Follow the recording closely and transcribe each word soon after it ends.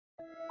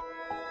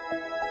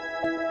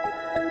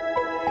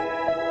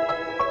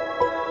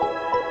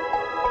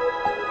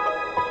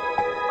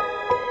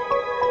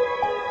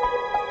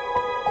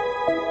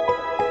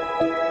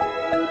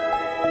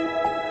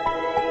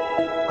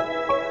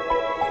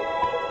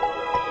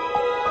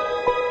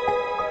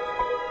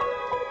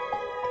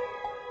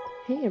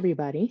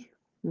everybody.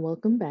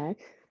 Welcome back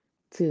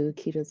to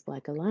Keda's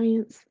Black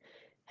Alliance.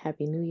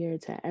 Happy New Year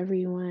to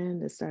everyone,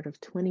 the start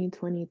of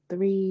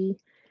 2023.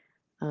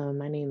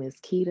 My name is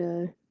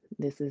Keda.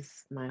 This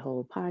is my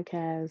whole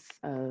podcast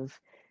of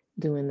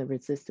doing the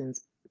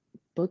Resistance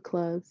Book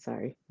Club,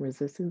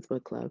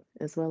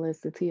 as well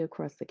as the Tea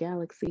Across the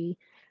Galaxy.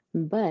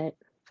 But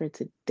for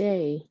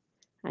today,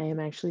 I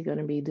am actually going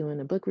to be doing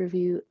a book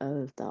review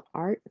of The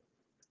Art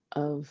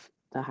of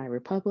the High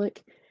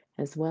Republic,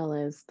 as well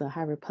as the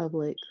High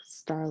Republic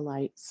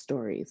Starlight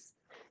Stories.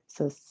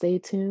 So stay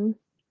tuned,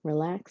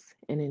 relax,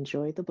 and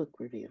enjoy the book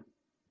review.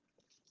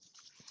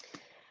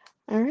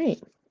 All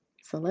right,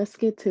 so let's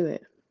get to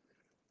it.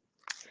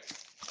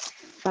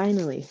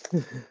 Finally,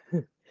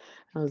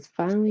 I was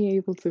finally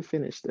able to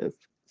finish this.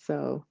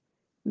 So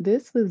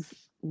this was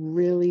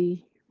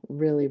really,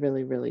 really,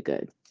 really, really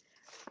good.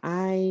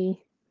 I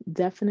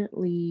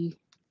definitely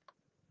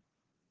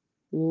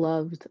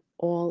loved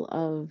all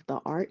of the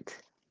art,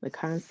 the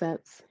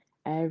concepts,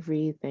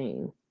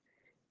 everything.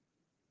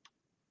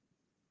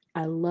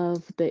 I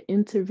love the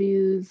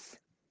interviews.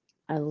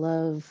 I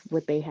love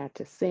what they had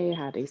to say,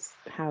 how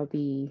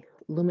the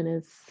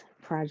Luminous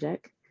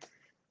project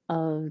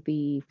of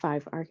the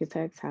five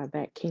architects, how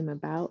that came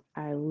about.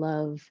 I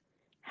love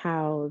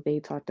how they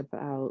talked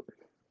about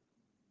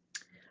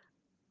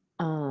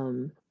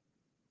um,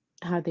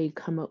 how they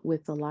come up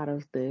with a lot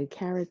of the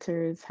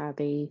characters, how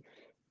they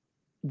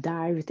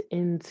dived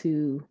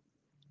into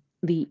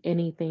the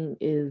anything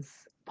is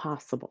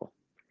possible.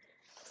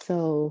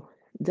 So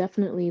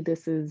definitely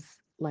this is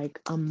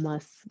like a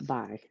must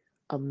buy.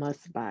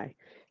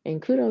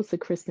 And kudos to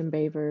Kristin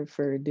Baver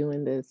for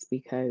doing this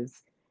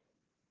because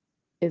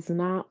it's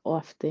not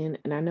often,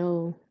 and I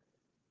know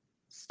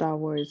Star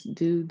Wars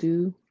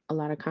do a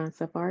lot of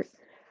concept art,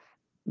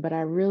 but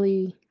I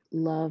really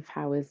love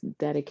how it's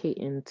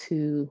dedicating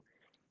to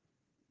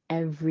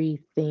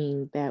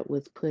everything that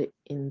was put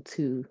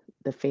into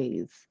the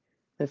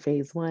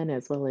phase one,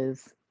 as well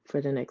as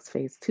for the next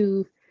phase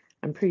two.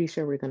 I'm pretty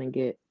sure we're going to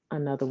get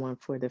another one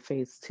for the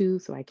phase two,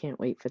 so I can't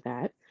wait for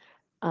that.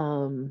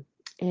 Um,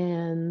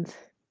 and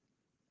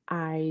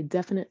I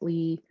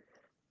definitely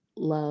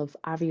love,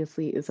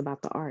 obviously, it's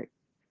about the art.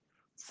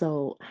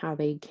 So, how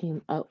they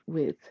came up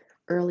with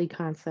early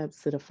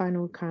concepts to the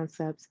final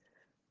concepts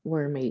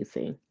were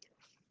amazing.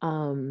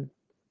 Um,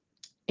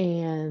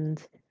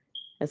 and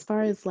as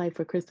far as like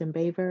for Kristen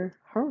Baver,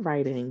 her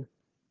writing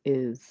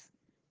is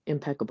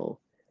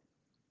impeccable.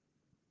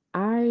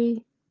 I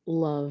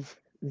love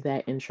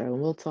that intro,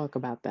 and we'll talk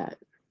about that.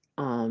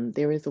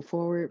 There is a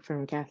forward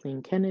from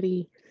Kathleen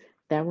Kennedy.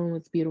 That one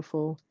was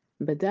beautiful,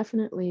 but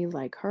definitely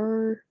like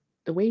her,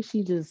 the way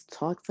she just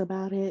talks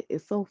about it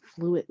is so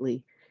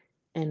fluidly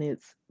and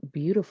it's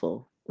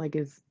beautiful. Like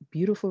it's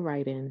beautiful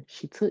writing.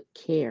 She took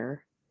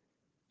care,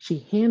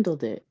 she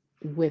handled it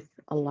with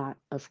a lot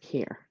of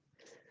care.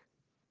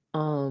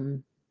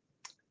 Um,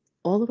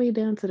 all the way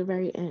down to the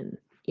very end.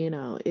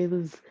 It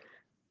was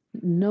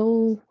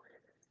no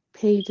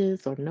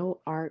pages or no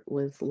art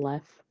was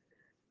left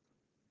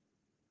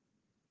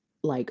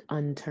like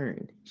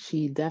unturned.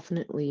 She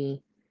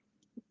definitely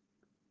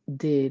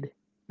did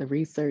the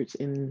research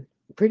and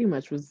pretty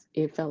much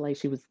it felt like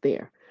she was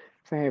there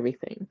for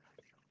everything.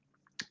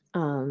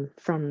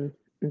 From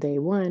day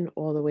one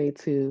all the way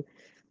to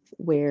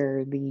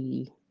where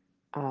the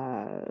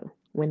uh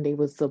when they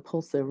was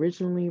supposed to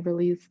originally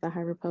release the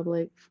High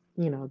Republic,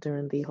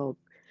 during the whole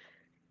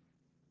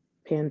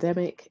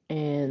pandemic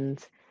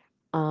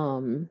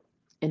um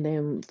and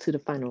then to the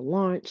final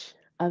launch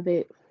of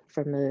it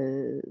from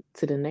the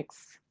to the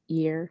next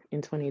year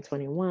in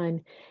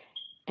 2021,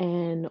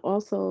 and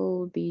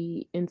also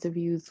the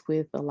interviews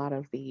with a lot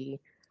of the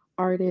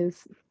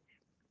artists,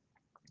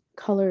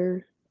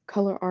 color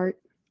color art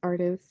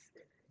artists,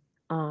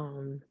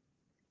 um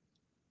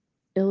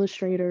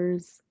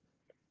illustrators,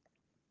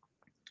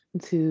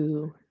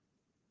 to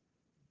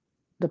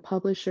the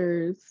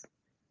publishers,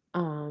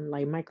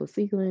 like Michael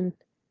Siegelin,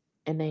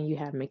 and then you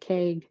have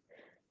McCaig,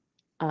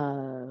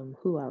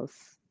 who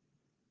else?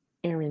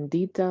 Aaron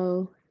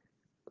Dito,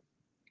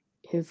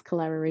 his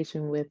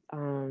collaboration with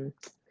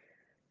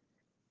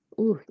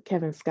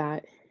Kevin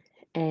Scott,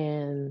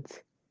 and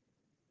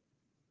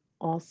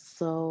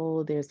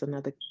also there's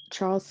another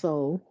Charles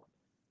Soule.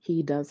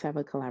 He does have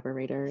a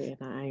collaborator, and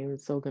I am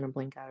so gonna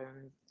blink out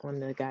on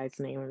the guy's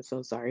name. I'm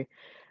so sorry.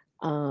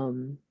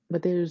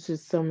 But there's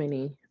just so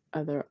many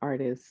other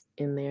artists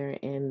in there,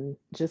 and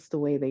just the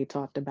way they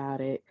talked about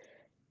it,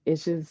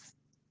 it's just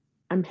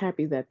I'm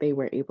happy that they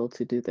were able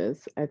to do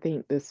this. I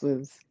think this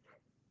was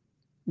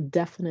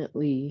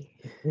definitely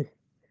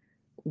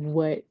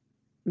what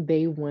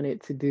they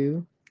wanted to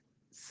do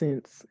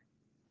since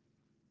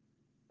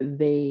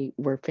they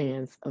were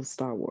fans of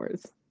Star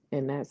Wars.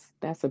 And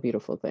that's a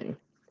beautiful thing.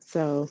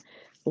 So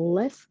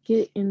let's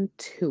get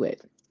into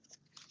it.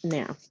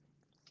 Now,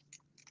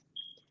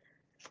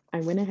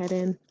 I went ahead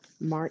and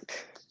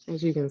marked,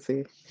 as you can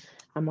see,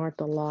 I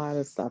marked a lot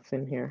of stuff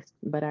in here,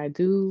 but I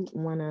do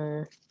want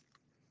to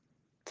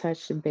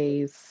touch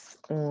base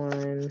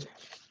on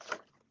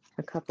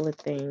a couple of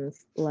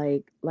things.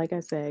 Like I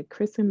said,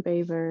 Kristen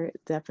Baver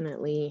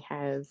definitely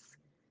has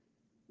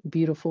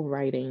beautiful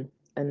writing,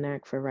 a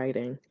knack for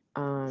writing.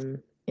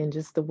 And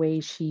just the way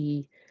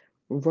she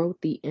wrote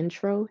the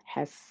intro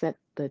has set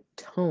the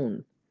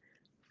tone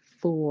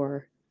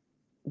for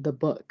the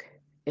book,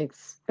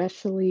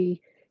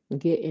 especially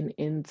getting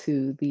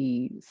into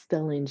the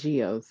Stellan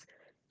Geo's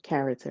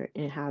character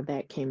and how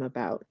that came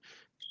about.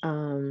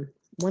 Um,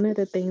 One of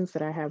the things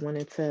that I had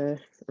wanted to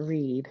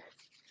read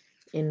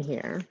in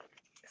here.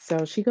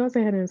 So she goes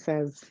ahead and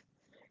says,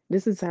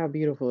 this is how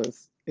beautiful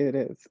it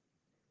is.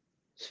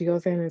 She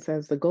goes in and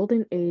says, the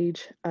golden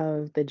age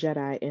of the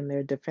Jedi in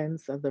their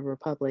defense of the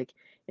Republic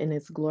in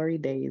its glory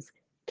days,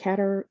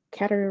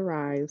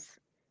 categorized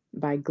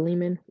by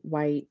gleaming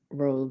white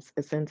robes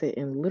accented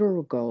in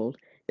literal gold,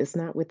 is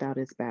not without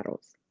its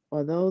battles.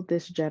 Although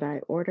this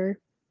Jedi Order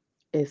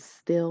is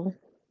still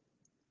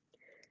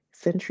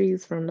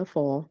centuries from the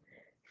fall,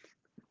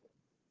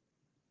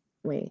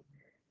 wait,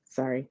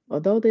 sorry.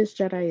 Although this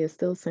Jedi is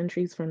still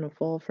centuries from the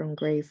fall from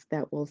grace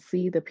that will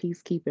see the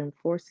peacekeeping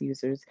Force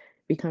users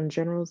become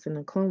generals in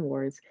the Clone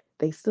Wars,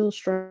 they still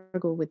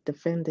struggle with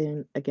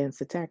defending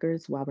against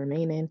attackers while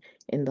remaining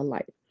in the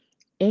light.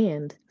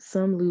 And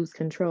some lose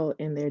control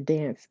in their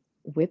dance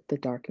with the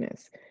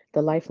darkness.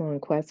 The lifelong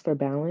quest for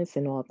balance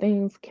in all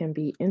things can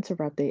be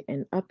interrupted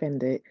and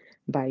upended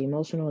by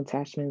emotional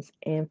attachments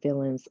and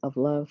feelings of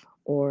love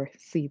or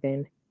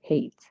seething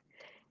hate.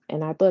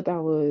 And I thought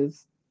that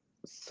was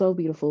so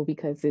beautiful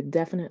because it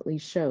definitely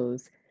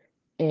shows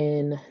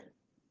in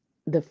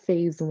the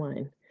phase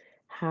one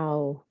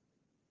how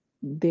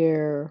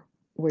there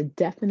were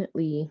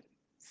definitely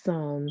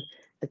some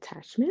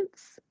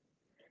attachments,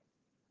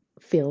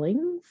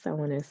 feelings, I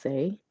want to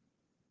say,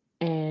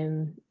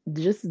 and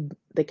just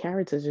the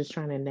characters just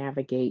trying to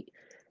navigate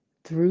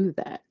through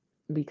that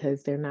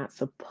because they're not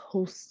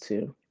supposed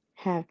to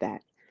have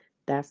that.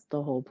 That's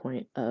the whole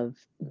point of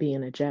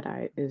being a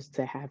Jedi is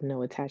to have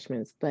no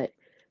attachments. But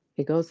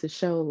it goes to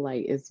show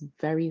like it's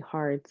very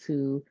hard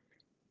to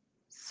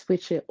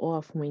switch it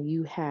off when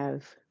you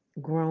have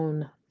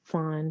grown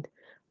fond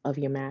of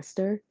your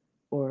master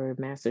or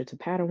master to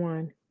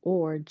Padawan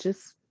or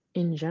just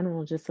in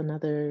general, just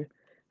another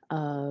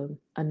a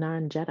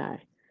non Jedi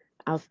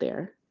out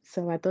there.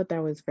 So I thought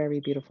that was very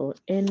beautiful.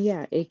 And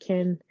yeah, it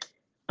can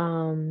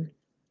um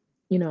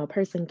a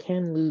person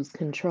can lose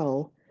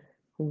control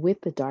with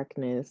the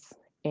darkness.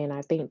 And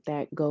I think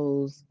that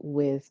goes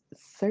with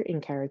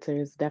certain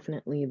characters,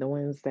 definitely the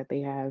ones that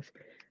they have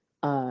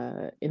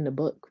in the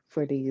book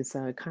for these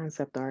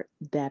concept art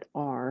that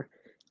are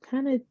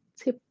kind of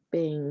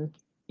tipping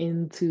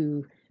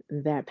into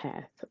that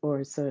path.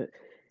 Or so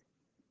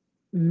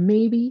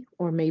maybe,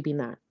 or maybe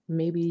not.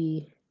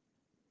 Maybe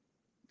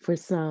for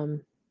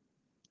some,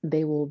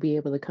 they will be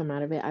able to come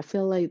out of it. I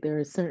feel like there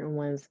are certain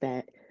ones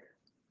that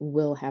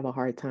will have a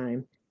hard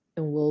time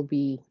and will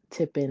be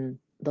tipping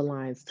the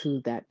lines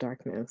to that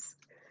darkness.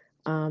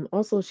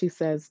 Also, she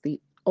says the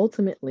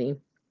ultimately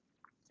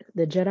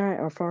the Jedi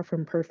are far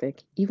from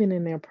perfect, even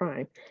in their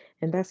prime,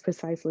 and that's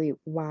precisely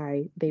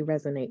why they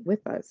resonate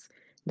with us.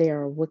 They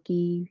are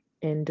Wookiee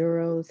and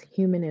Duros,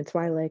 human and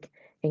Twi'lek,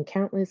 and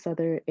countless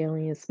other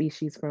alien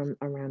species from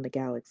around the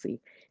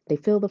galaxy. They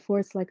feel the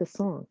Force like a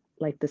song,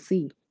 like the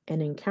sea,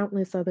 and in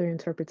countless other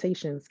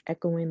interpretations,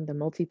 echoing the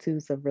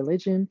multitudes of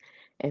religion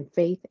and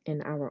faith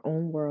in our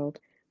own world,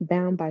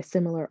 bound by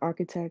similar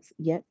architects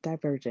yet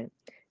divergent.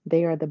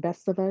 They are the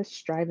best of us,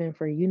 striving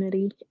for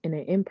unity in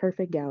an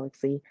imperfect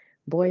galaxy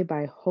buoyed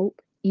by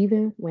hope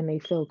even when they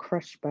feel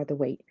crushed by the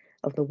weight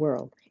of the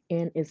world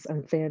and its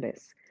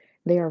unfairness.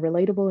 They are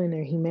relatable in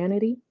their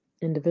humanity,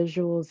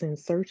 individuals in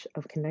search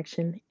of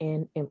connection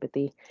and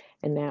empathy.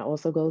 And that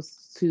also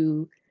goes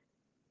to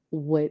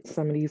what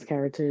some of these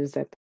characters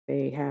that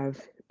they have,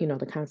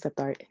 the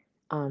concept art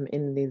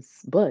in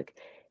this book,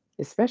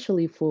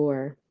 especially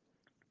for,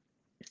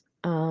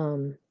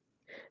 um,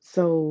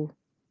 so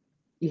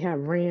you have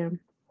Ram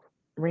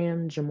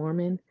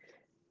Jamorman,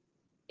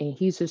 and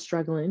he's just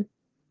struggling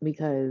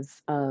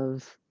because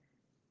of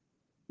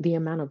the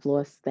amount of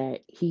loss that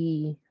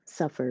he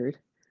suffered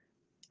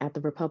at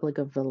the Republic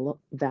of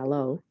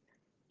Valo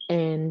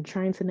and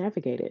trying to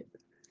navigate it.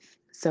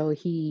 So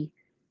he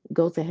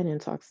goes ahead and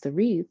talks to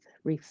Reith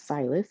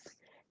Silas,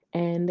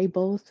 and they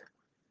both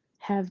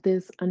have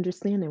this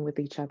understanding with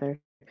each other.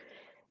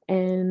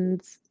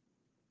 And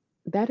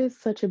that is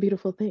such a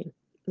beautiful thing.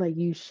 Like,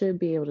 you should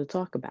be able to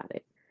talk about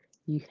it.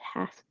 You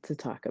have to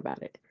talk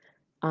about it.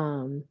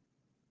 Um,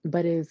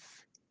 but it's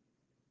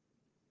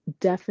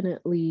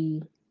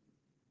definitely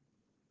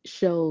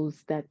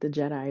shows that the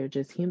Jedi are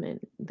just human.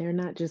 They're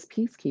not just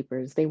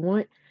peacekeepers. They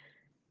want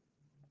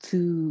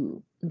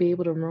to be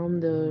able to roam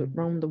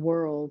the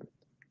world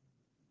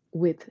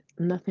with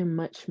nothing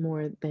much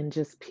more than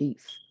just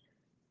peace.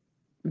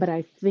 But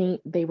I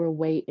think they were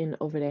way in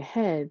over their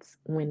heads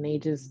when they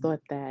just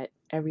thought that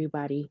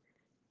everybody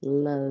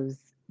loves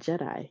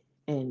Jedi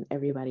and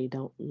everybody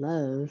don't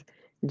love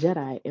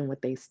Jedi and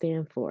what they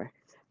stand for.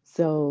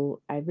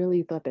 So I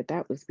really thought that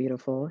that was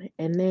beautiful.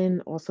 And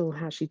then also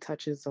how she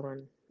touches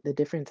on the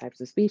different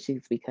types of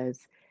species,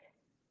 because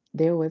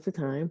there was a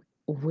time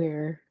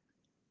where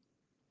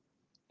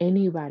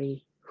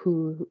anybody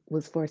who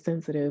was force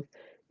sensitive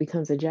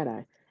becomes a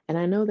Jedi. And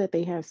I know that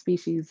they have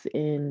species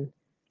in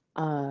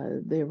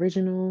the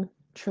original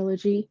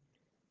trilogy,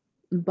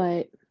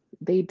 but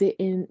they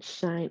didn't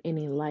shine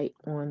any light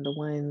on the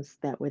ones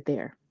that were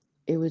there.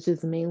 It was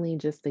just mainly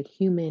just the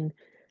human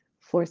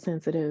force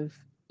sensitive,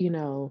 you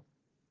know,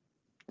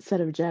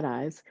 set of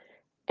Jedis.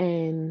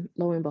 And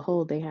lo and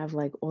behold, they have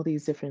like all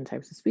these different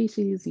types of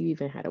species. You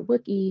even had a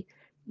Wookiee,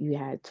 you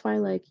had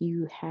Twi'lek,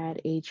 you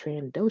had a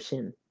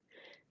Trandoshan.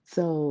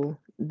 So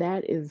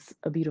that is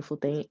a beautiful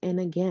thing. And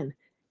again,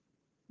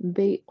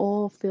 they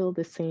all feel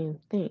the same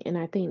thing. And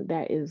I think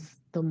that is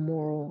the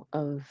moral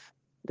of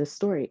the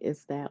story,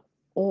 is that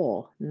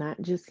all,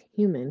 not just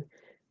human,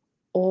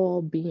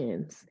 all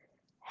beings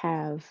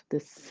have the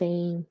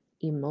same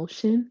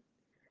emotion,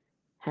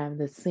 have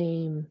the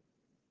same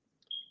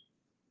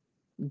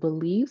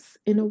beliefs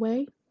in a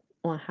way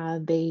on how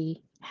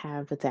they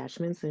have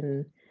attachments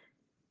and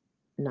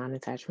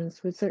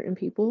non-attachments with certain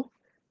people.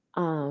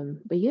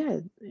 But yeah,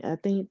 I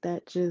think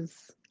that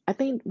just I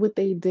think what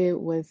they did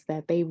was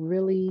that they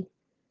really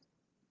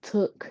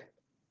took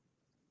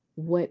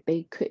what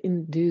they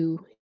couldn't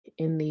do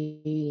in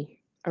the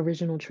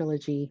original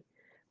trilogy,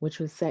 which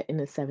was set in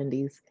the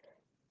 70s,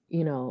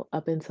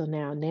 up until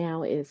now.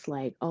 Now it's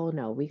like, oh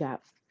no, we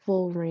got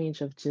full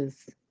range of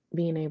just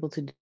being able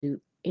to do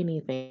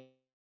anything.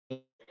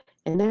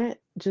 And that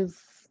just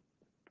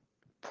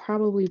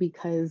probably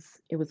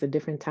because it was a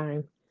different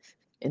time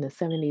in the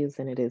 70s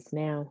than it is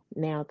now.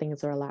 Now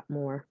things are a lot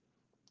more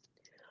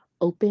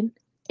open,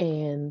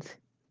 and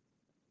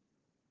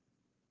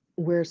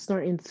we're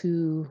starting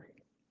to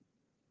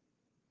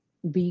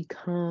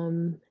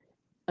become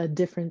a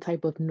different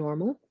type of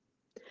normal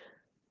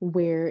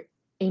where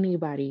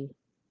anybody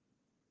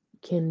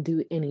can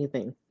do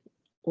anything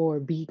or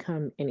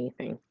become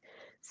anything.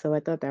 So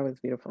I thought that was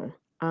beautiful.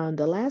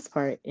 The last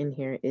part in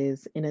here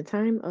is, in a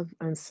time of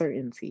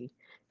uncertainty,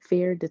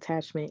 fear,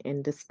 detachment,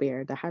 and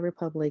despair, the High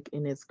Republic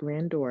in its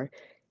grandeur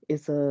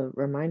is a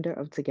reminder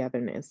of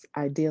togetherness,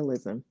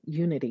 idealism,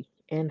 unity,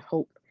 and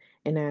hope.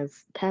 And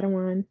as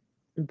Padawan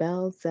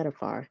Bel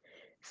Zettifar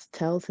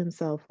tells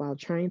himself while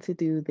trying to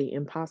do the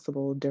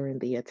impossible during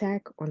the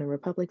attack on a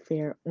Republic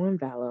fair on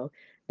Valo,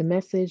 the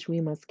message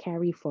we must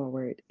carry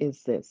forward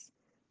is this: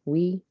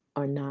 we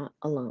are not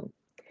alone.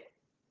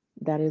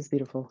 That is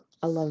beautiful.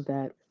 I love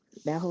that.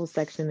 That whole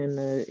section in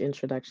the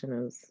introduction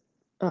is,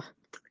 ugh,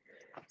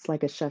 it's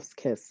like a chef's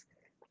kiss.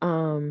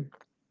 Um,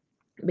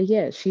 but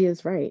yeah, she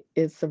is right.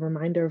 It's a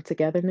reminder of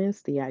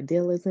togetherness, the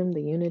idealism,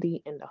 the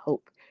unity, and the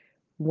hope.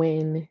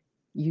 When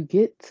you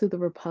get to the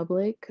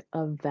Republic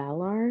of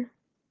Valar,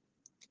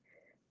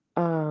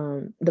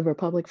 the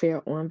Republic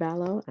Fair on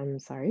Valar, I'm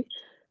sorry,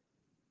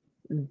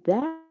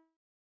 that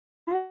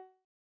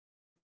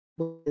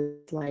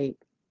was like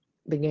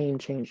the game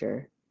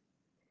changer.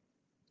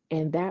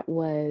 And that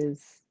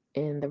was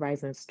in the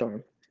Rising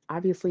Storm.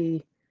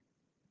 Obviously,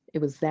 it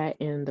was that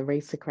and the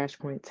Race to Crash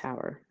Point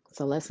Tower.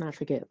 So let's not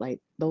forget, like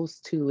those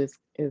two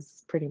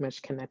is pretty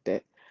much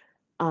connected.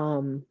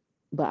 Um,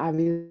 but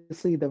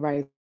obviously, the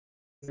Rising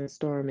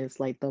Storm is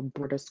like the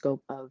broader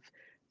scope of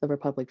the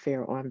Republic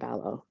Fair on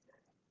Ballo.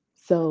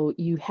 So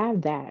you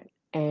have that,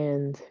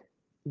 and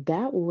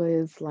that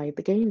was like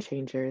the game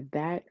changer.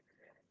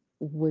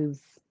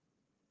 Was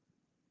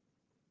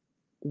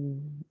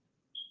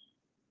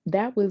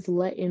that was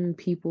letting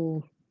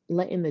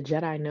the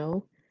Jedi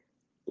know,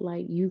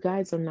 like, you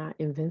guys are not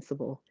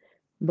invincible.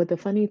 But the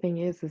funny thing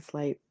is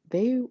like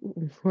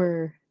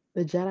were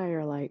the Jedi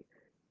are like,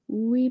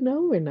 we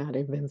know we're not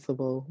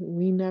invincible.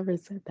 We never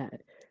said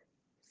that.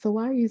 So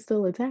why are you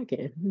still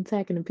attacking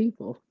the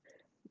people?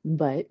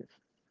 But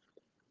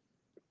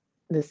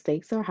the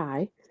stakes are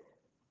high,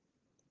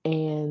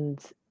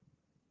 and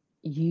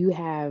you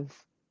have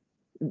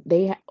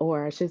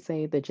or I should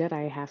say, the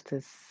Jedi have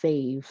to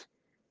save,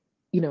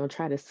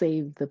 try to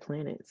save the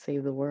planet,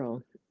 save the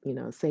world,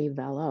 save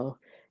Valo.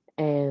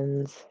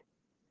 And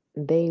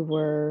they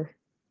were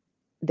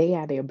they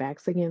had their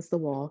backs against the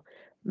wall.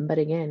 But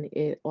again,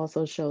 it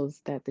also shows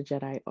that the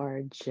Jedi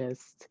are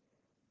just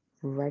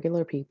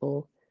regular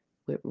people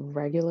with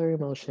regular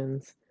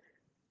emotions,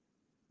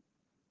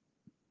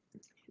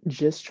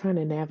 just trying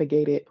to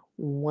navigate it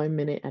 1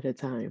 minute at a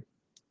time,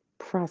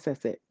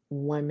 process it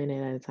 1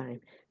 minute at a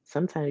time.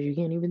 Sometimes you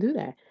can't even do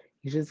that.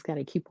 You just got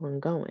to keep on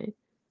going.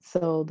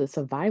 So the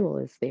survival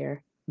is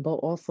there, but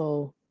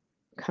also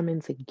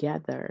coming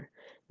together,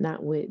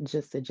 not with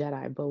just the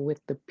Jedi, but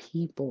with the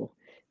people.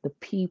 The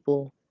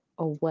people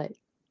are what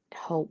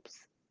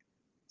helps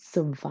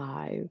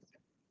survive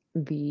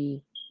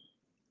the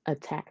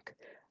attack,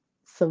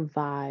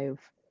 survive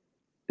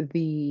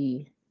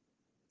the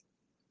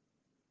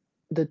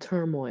the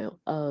turmoil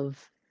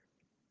of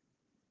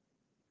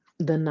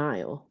the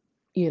Nile.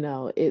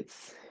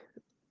 It's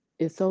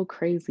so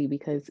crazy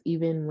because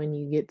even when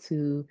you get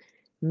to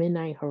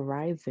Midnight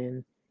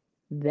Horizon,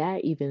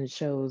 that even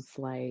shows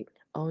like,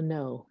 oh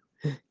no,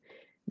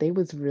 They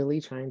was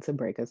really trying to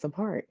break us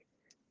apart.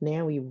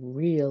 Now we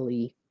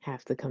really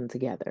have to come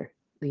together.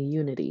 The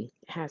unity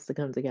has to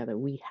come together.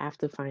 We have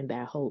to find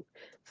that hope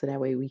so that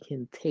way we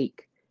can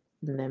take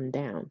them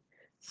down.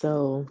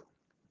 So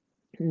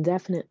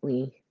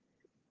definitely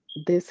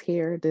this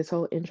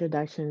whole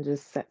introduction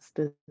just sets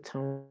the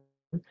tone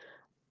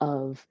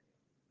of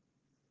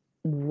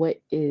what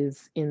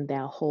is in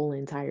that whole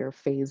entire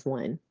phase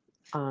one,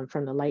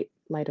 from the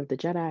light of the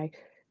Jedi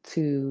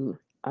to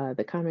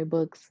the comic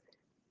books,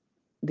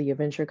 the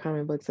adventure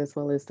comic books, as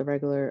well as the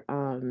regular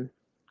uh,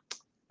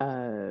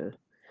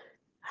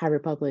 High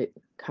Republic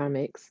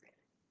comics,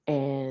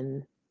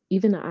 and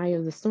even the Eye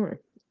of the Storm,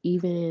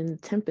 even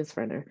Tempest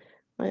Runner.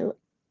 Like,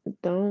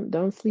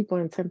 don't sleep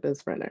on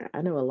Tempest Runner.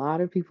 I know a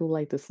lot of people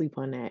like to sleep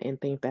on that and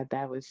think that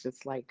that was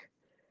just like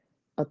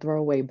a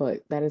throwaway book.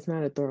 That is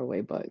not a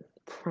throwaway book.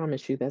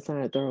 Promise you, that's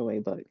not a throwaway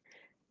book.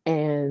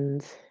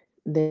 And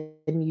then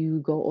you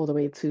go all the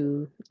way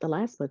to the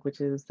last book,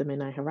 which is The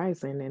Midnight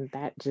Horizon, and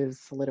that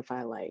just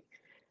solidified like,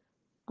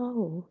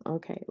 oh,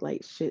 okay,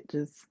 like shit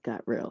just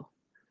got real.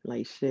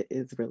 Like shit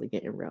is really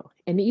getting real.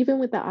 And even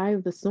with the Eye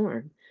of the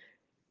Storm,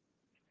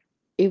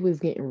 it was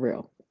getting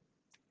real,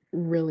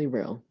 really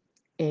real.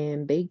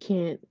 And they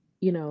can't,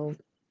 you know,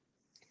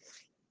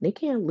 they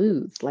can't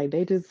lose. Like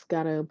they just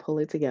gotta pull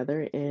it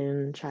together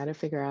and try to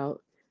figure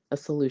out a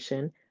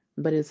solution.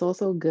 But it's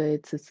also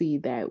good to see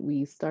that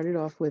we started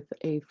off with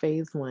a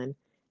phase one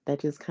that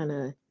just kind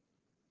of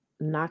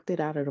knocked it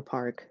out of the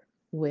park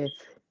with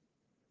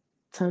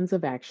tons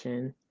of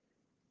action.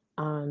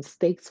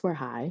 Stakes were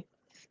high.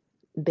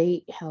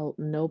 They held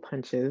no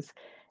punches.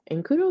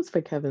 And kudos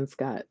for Kevin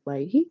Scott.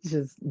 Like he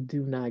just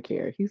do not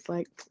care. He's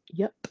like,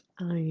 "Yep,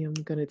 I am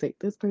gonna take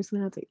this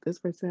person out, take this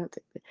person out,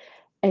 take this."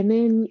 And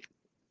then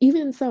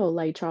even so,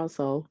 like Charles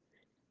Soule,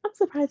 I'm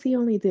surprised he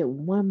only did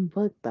one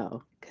book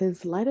though,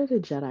 because Light of the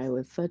Jedi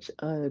was such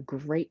a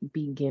great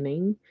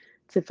beginning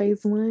to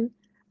phase one.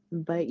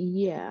 But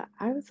yeah,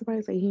 I was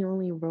surprised that he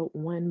only wrote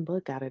one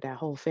book out of that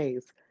whole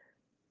phase.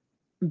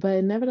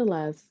 But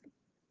nevertheless,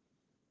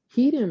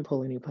 he didn't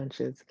pull any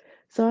punches.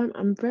 So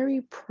I'm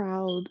very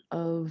proud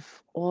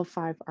of all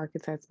five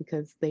architects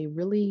because they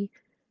really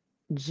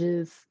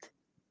just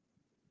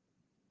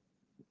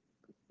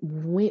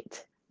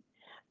went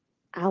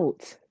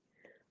out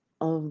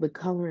of the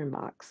coloring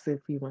box,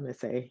 if you want to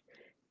say,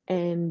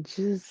 and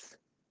just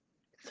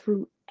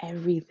threw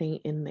everything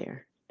in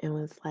there and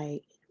was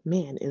like,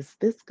 man, is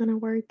this gonna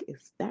work?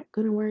 Is that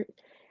gonna work?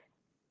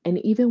 And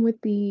even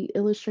with the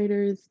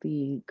illustrators,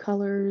 the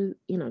color,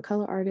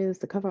 color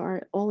artists, the cover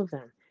art, all of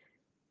them,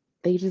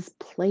 they just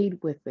played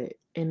with it.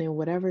 And then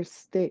whatever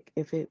stick,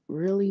 if it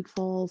really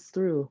falls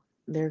through,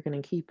 they're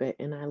gonna keep it.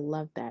 And I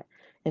love that.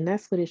 And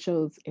that's what it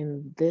shows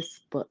in this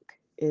book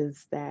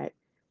is that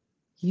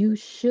you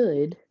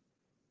should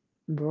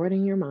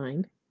broaden your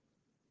mind,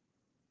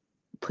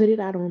 put it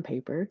out on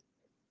paper,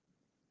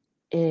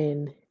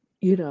 and,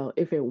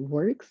 if it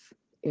works,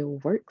 it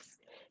works.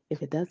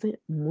 If it doesn't,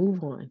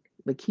 move on.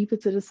 But keep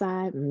it to the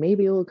side.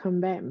 Maybe it will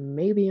come back,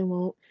 maybe it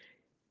won't.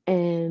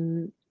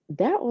 And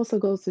that also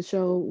goes to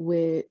show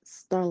with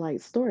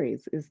Starlight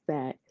Stories is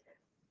that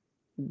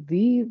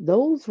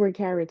those were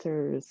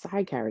characters,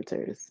 side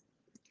characters.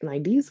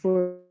 Like these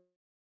were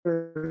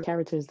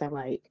characters that were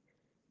like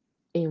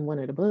in one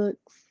of the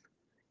books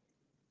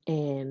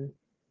and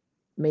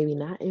maybe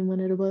not in one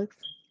of the books,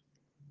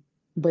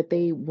 but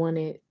they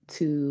wanted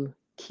to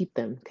keep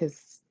them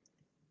because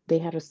they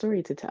had a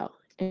story to tell.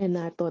 And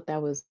I thought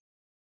that was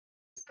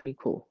pretty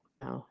cool.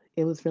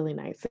 It was really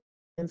nice.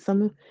 And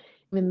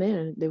even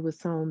then, there was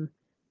some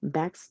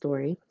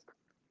backstory,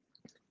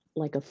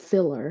 like a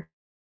filler,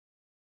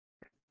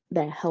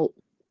 that helped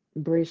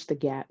bridge the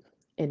gap.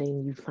 And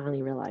then you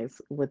finally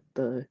realize what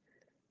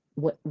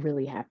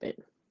really happened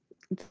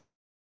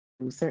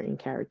to certain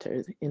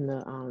characters in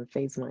the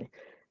phase one.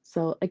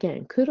 So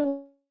again,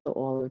 kudos to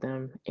all of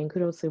them, and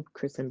kudos to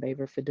Chris and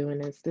Baver for doing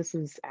this. This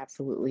was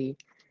absolutely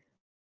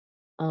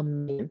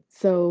amazing.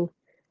 So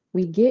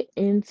we get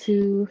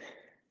into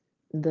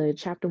the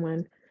chapter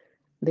one,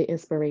 the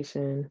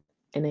inspiration,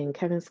 and then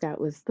Kevin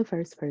Scott was the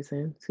first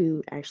person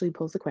to actually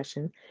pose a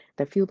question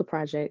that fueled the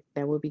project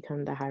that would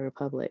become the High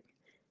Republic.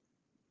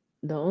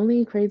 The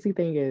only crazy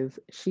thing is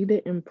she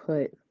didn't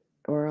put,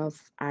 or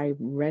else I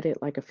read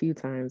it like a few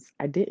times.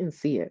 I didn't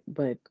see it,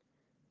 but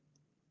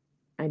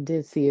I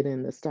did see it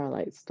in the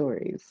Starlight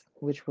Stories,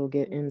 which we'll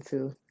get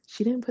into.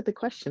 She didn't put the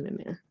question in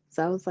there.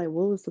 So I was like,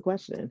 what was the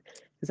question?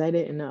 Because I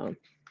didn't know.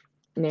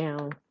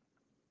 Now,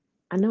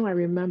 I know I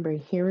remember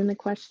hearing the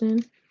question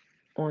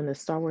on the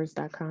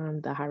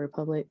StarWars.com, the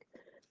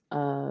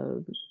uh,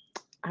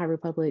 High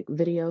Republic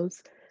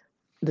videos,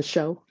 the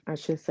show, I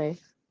should say.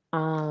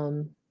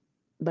 Um,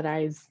 but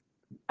I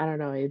don't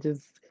know, it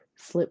just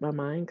slipped my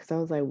mind because I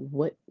was like,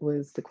 what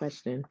was the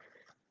question?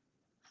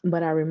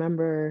 But I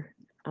remember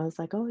I was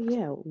like, oh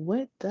yeah,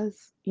 what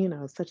does,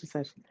 such and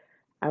such.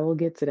 I will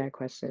get to that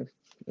question.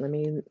 Let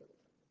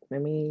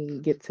me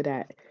get to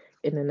that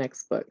in the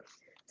next book.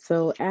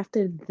 So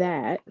after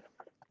that,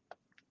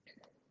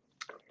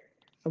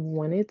 I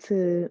wanted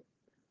to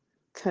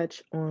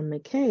touch on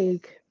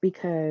McCaig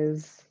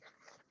because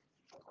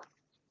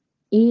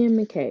Ian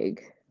McCaig,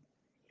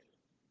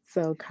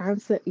 so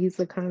concept, he's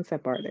a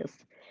concept artist,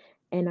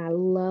 and I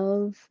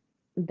love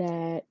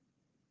that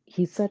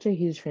he's such a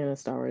huge fan of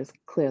Star Wars,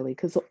 clearly,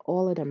 because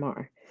all of them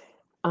are.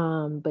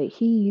 But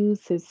he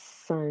used his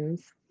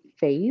son's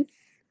face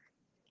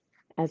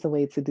as a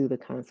way to do the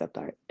concept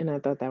art, and I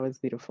thought that was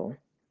beautiful.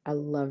 I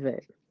love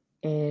it.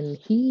 And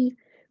he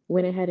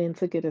went ahead and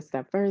took it a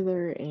step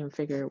further and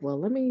figured, well,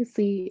 let me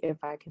see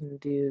if I can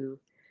do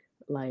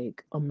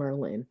like a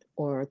Merlin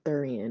or a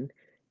Thurian.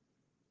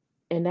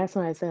 And that's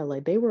why I said,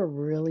 like, they were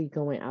really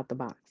going out the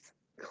box.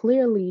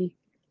 Clearly,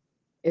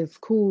 it's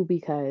cool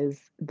because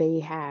they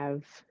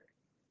have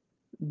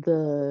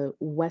the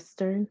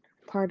Western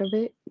part of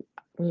it,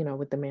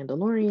 with the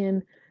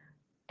Mandalorian,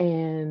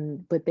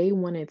 and but they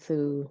wanted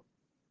to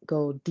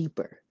go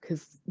deeper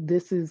because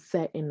this is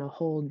set in a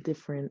whole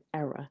different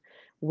era,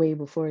 way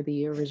before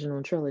the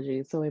original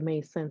trilogy. So it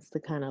made sense to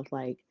kind of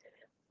like,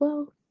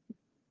 well,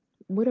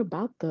 what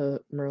about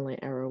the Merlin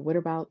era? What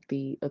about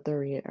the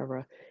Arthurian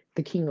era,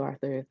 the King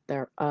Arthur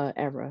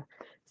era?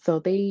 So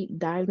they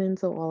dived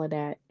into all of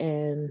that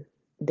and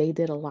they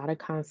did a lot of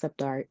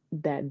concept art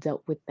that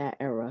dealt with that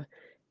era.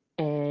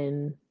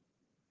 And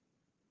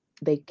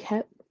they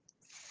kept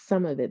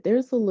some of it.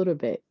 There's a little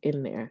bit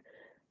in there,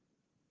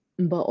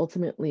 but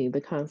ultimately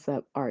the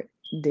concept art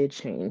did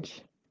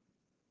change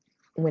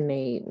when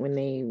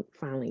they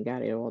finally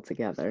got it all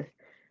together.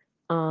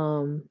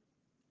 Um,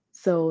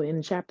 so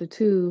in chapter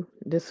two,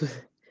 this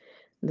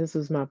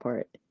was my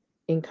part.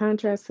 In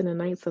contrast to the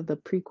knights of the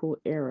prequel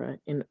era,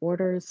 an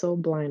order so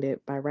blinded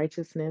by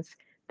righteousness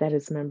that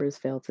its members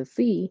failed to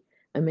see,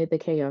 amid the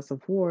chaos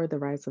of war, the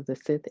rise of the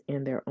Sith,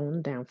 and their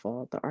own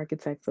downfall, the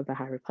architects of the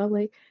High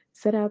Republic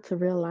set out to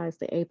realize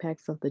the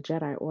apex of the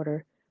Jedi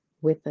Order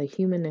with a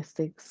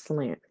humanistic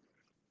slant.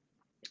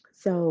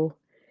 So,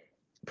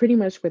 pretty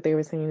much what they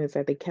were saying is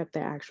that they kept the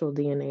actual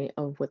DNA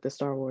of what the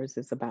Star Wars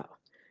is about.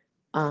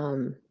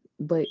 Um,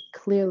 but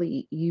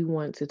clearly, you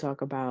want to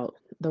talk about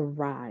the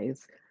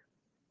rise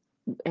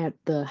at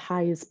the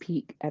highest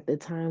peak at the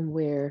time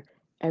where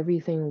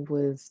everything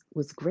was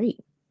great.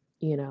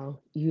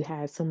 You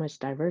had so much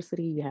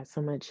diversity, you had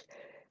so much,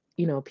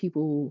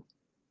 people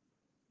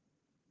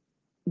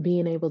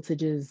being able to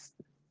just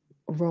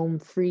roam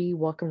free,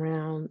 walk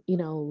around,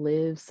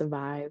 live,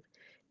 survive,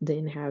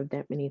 didn't have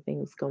that many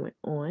things going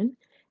on.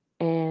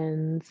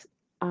 And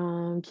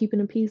keeping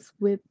the peace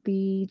with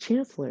the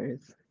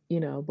chancellors,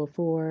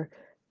 before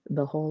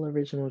the whole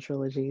original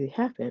trilogy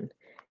happened.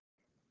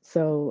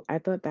 So I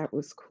thought that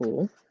was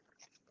cool.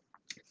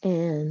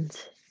 And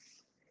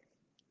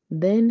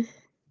then,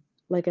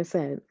 like I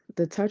said,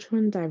 the touch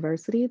on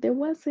diversity, there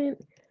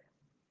wasn't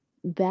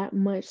that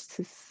much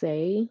to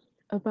say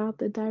about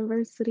the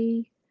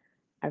diversity.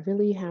 I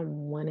really have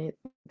wanted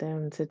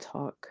them to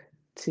talk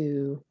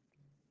to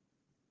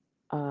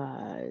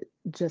uh,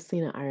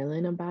 Justina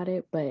Ireland about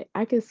it, but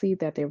I could see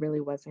that there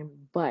really wasn't.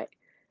 But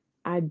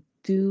I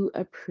do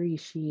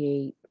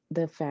appreciate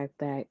the fact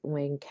that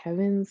when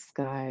Kevin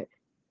Scott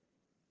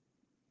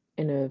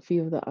and a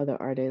few of the other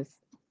artists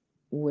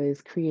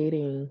was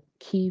creating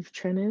Keith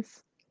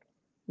Trennis,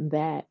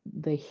 that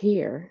the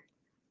hair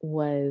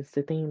was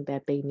the thing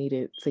that they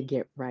needed to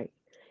get right.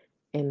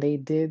 And they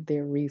did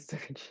their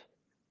research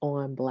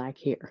on black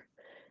hair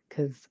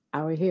because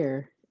our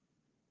hair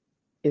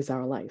is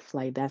our life.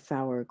 Like, that's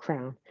our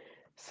crown.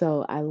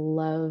 So I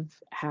love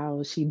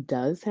how she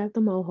does have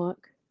the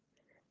mohawk,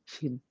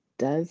 she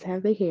does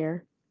have the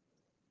hair,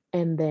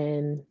 and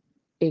then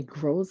it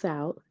grows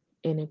out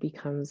and it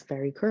becomes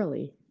very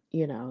curly.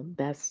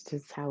 That's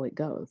just how it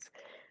goes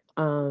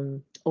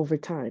over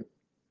time.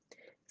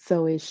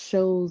 So it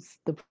shows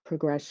the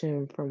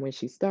progression from when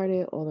she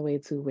started all the way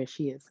to where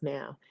she is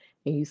now.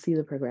 And you see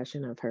the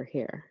progression of her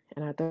hair.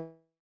 And I thought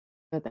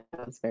that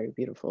was very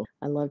beautiful.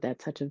 I love that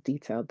touch of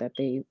detail that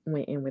they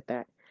went in with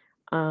that.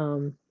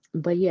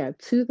 But yeah,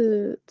 to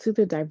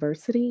the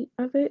diversity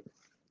of it,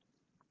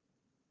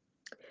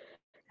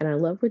 and I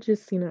love what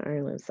Justina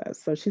Ireland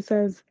says. So she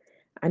says,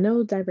 I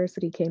know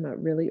diversity came up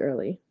really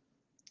early.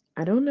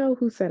 I don't know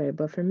who said it,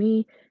 but for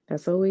me,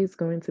 that's always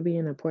going to be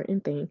an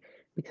important thing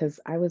because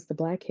I was the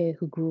black kid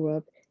who grew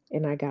up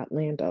and I got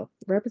Lando.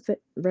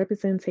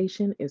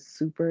 Representation is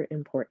super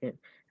important.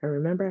 I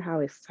remember how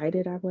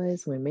excited I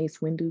was when Mace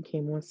Windu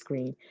came on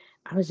screen.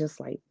 I was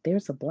just like,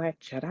 there's a black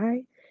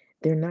Jedi?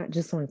 They're not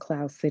just on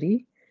Cloud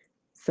City.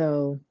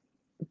 So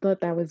I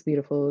thought that was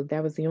beautiful.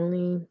 That was the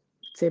only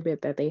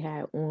tidbit that they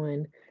had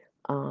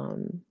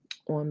um,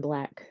 on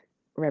black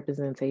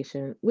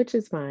representation, which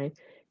is fine.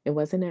 It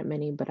wasn't that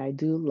many, but I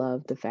do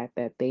love the fact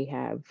that they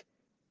have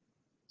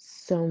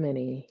so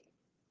many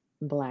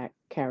black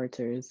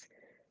characters.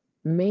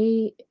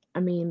 May I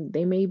mean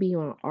they may be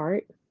on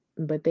art,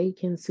 but they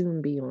can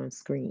soon be on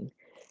screen.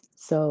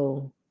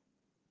 So,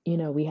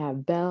 we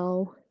have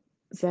Bell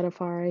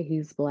Zettifari,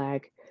 he's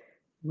black.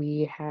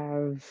 We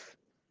have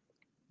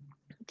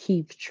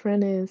Keith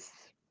Trennis.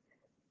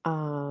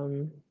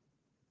 Um,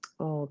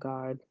 oh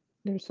God,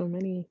 there's so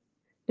many.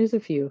 There's a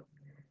few.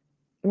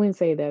 I wouldn't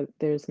say that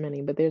there's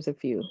many, but there's a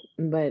few.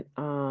 But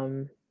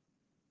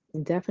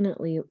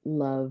definitely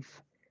love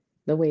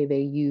the way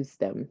they use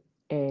them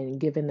and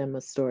giving them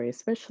a story,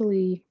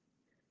 especially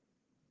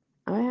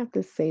I have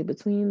to say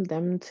between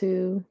them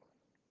two,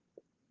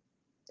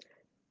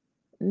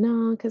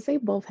 no, because they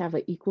both have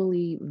an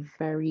equally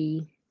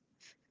very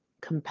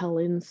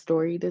compelling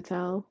story to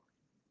tell.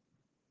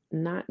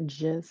 Not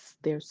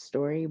just their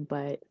story,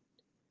 but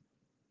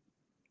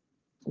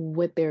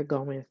what they're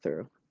going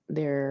through,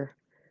 their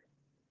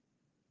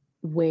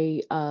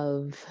way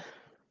of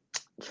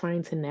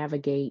trying to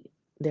navigate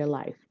their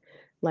life.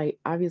 Like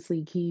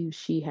obviously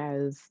she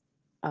has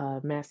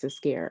Master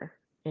Scare,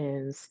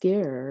 and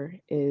Scare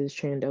is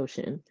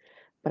Trandoshan,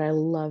 but I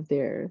love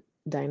their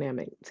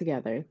dynamic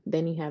together.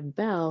 Then you have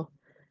Belle,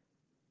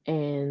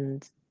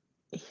 and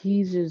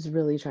he's just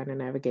really trying to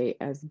navigate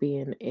as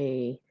being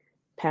a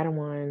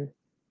Padawan,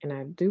 and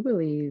I do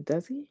believe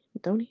does he?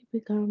 Don't he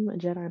become a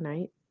Jedi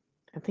Knight?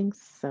 I think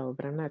so,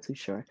 but I'm not too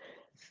sure.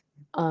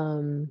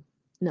 Um,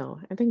 no,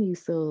 I think he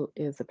still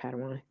is a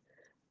Padawan,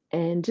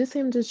 and just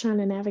him just trying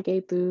to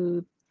navigate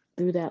through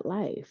that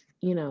life,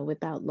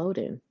 without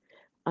loading.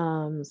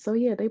 So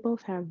yeah, they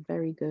both have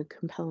very good,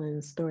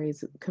 compelling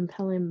stories,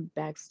 compelling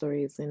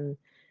backstories, and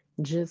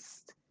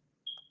just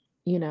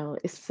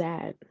it's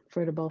sad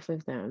for the both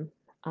of them.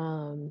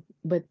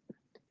 But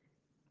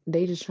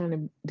they just trying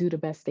to do the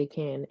best they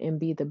can and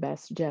be the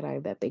best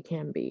Jedi that they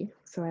can be.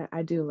 So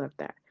I do love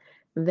that.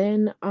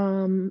 Then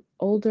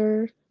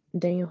older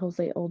Daniel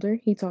Jose Older,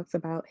 he talks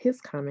about his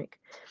comic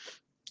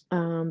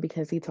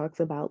because he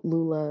talks about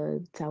Lula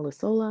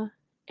Talisola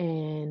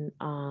and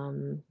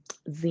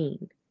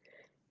Zine.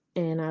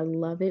 And I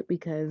love it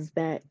because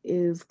that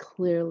is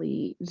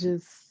clearly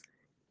just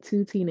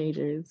two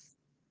teenagers.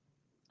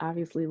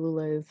 Obviously,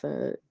 Lula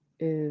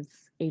is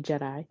a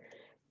Jedi,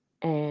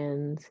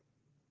 and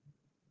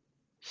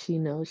she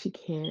knows she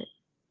can't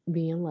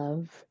be in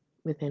love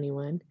with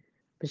anyone,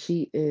 but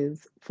she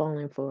is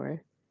falling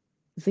for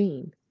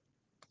Zine.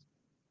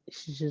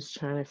 She's just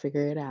trying to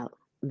figure it out.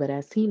 But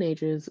as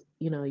teenagers,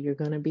 you're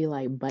gonna be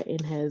like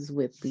button heads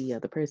with the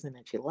other person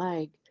that you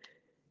like.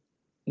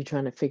 You're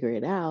trying to figure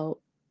it out,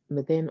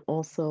 but then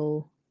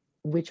also,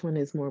 which one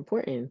is more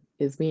important?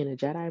 Is being a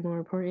Jedi more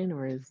important,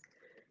 or is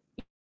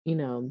being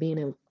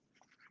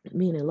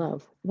in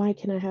love? Why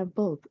can't I have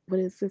both? What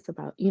is this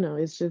about?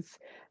 It's just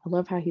I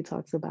love how he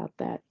talks about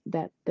that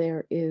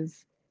there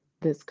is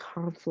this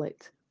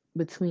conflict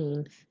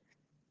between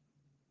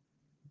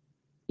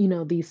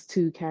these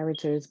two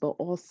characters, but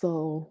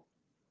also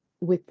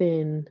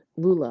within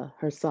Lula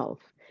herself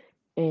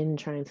and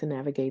trying to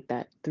navigate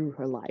that through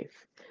her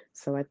life.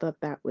 So I thought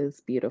that was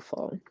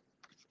beautiful.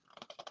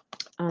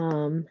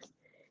 Um,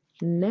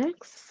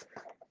 Next,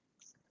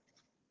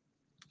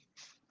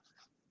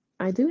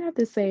 I do have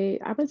to say,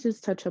 I would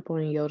just touch up on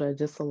Yoda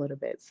just a little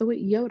bit. So with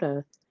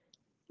Yoda,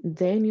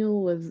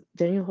 Daniel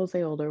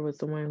Jose Older was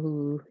the one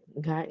who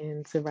got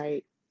in to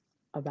write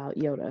about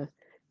Yoda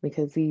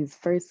because he's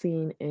first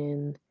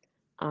seen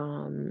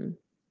um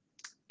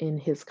in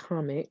his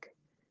comic,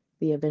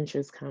 the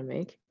Adventures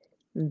comic.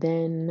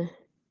 Then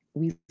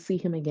we see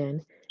him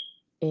again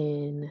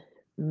in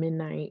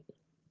Midnight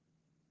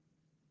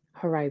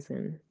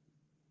Horizon.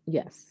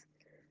 Yes.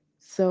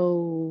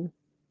 So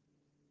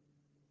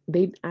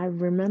I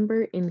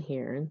remember in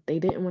here they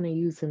didn't want to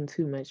use him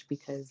too much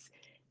because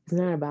it's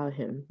not about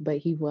him, but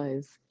he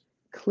was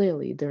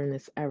clearly during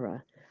this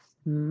era.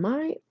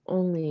 My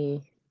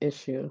only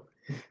issue,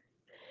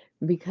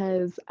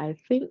 because I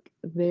think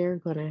they're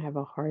gonna have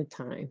a hard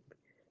time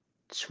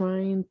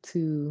trying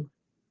to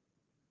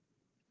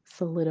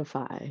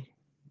solidify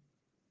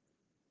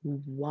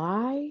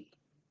why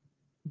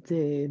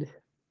did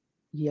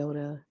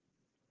Yoda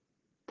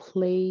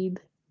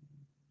played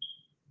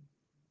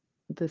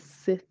the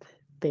Sith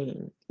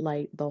thing,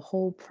 like the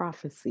whole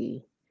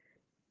prophecy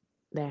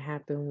that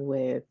happened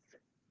with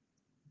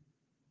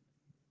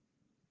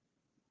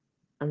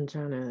I'm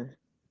trying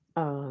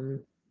to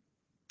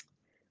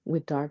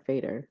with Darth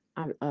Vader,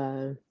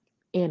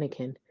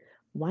 Anakin.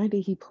 Why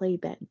did he play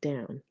that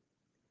down?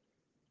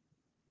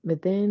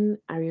 But then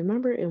I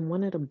remember in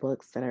one of the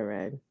books that I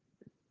read,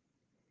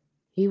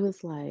 he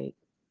was like,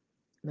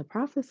 the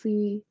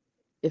prophecy,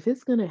 if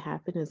it's going to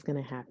happen, it's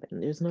going to happen.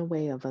 There's no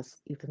way of us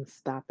even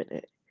stopping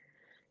it.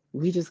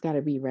 We just got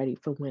to be ready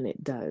for when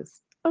it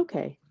does.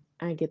 Okay,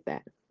 I get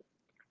that.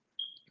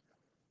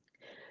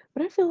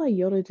 But I feel like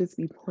Yoda just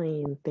be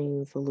playing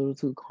things a little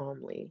too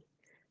calmly.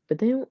 But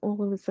then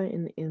all of a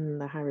sudden in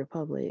the High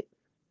Republic,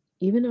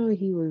 even though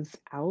he was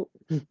out,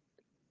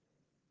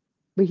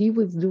 but he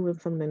was doing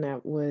something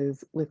that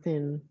was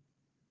within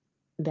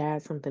that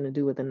had something to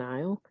do with the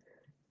Nile.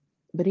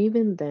 But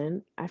even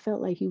then, I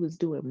felt like he was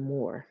doing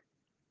more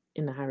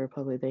in the High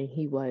Republic than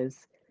he was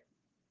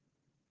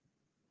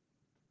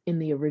in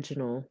the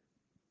original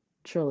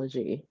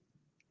trilogy,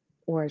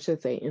 or I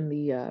should say, in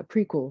the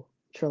prequel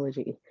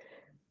trilogy.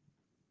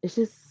 It's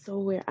just so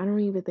weird. I don't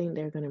even think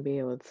they're going to be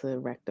able to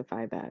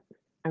rectify that.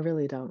 I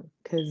really don't.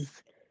 Because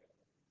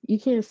you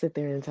can't sit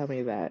there and tell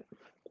me that,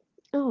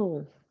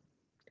 oh,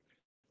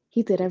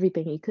 He did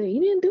everything he could. He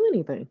didn't do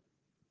anything.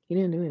 He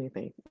didn't do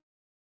anything.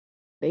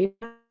 They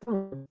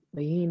but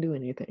he didn't do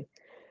anything.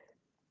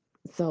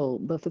 So,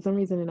 but for some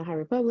reason in the High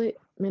Republic,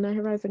 Midnight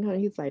Horizon,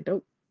 he's like,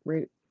 nope,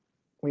 we're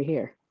we're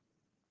here.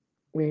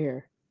 We're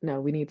here. No,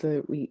 we need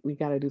to. We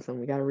gotta do something.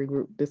 We gotta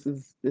regroup. This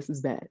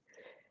is bad,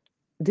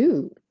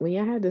 dude. When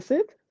y'all had the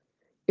Sith,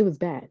 it was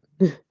bad.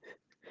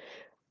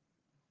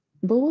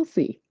 But we'll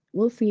see.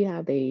 We'll see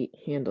how they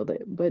handled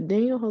it. But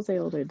Daniel Jose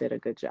Older did a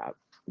good job.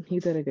 He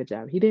did a good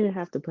job. He didn't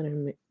have to put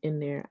him in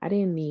there. I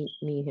didn't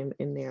need him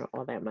in there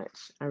all that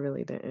much. I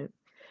really didn't.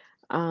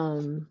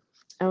 Um,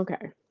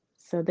 okay.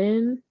 So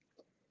then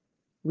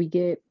we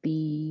get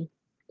the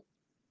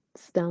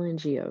Stellan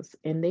Geos,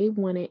 and they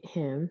wanted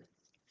him.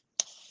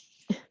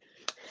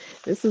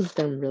 This is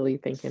them really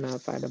thinking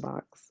outside the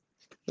box.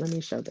 Let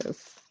me show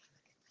this.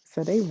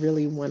 So they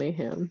really wanted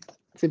him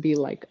to be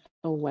like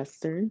a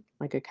Western,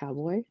 like a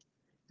cowboy.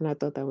 And I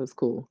thought that was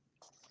cool.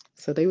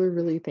 So they were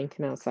really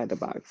thinking outside the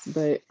box.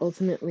 But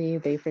ultimately,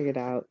 they figured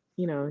out,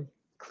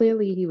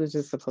 clearly he was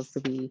just supposed to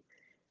be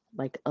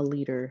like a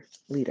leader.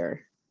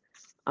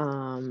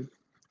 Um,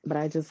 but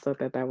I just thought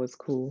that that was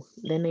cool.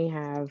 Then they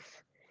have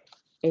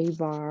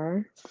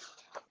Avar.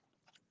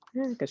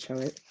 Yeah, I could show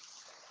it.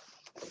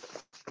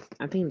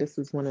 I think this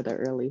is one of the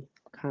early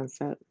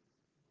concept.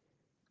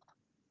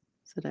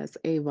 So that's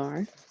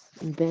Avar.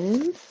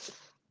 Then,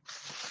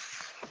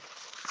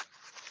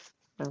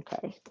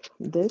 okay,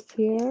 this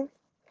here,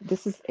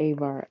 this is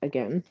Avar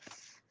again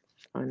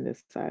on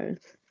this side.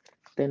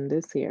 Then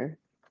this here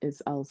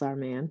is Elzar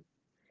Man.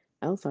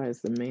 Elzar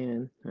is the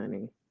man,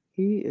 honey.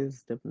 He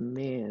is the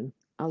man.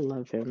 I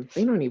love him.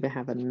 They don't even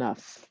have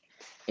enough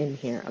in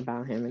here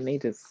about him, and they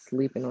just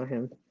sleeping on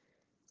him.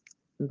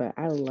 But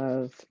I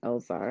love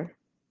Elzar.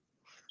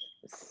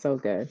 So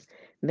good.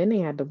 And then they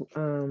had the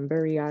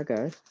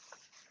Buriaga.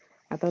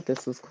 I thought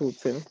this was cool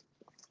too.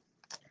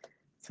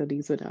 So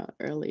these were the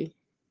early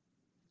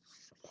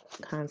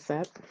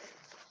concept.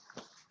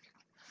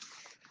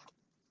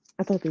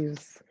 I thought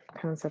these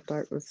concept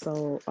art was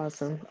so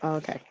awesome. Oh,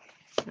 okay.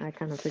 I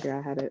kind of figured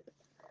I had it.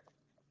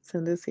 So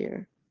this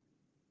here,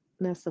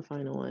 that's the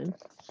final one.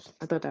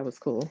 I thought that was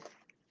cool.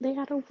 They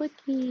had a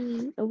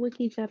Wookiee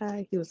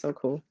Jedi. He was so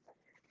cool.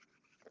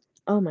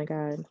 Oh my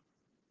god.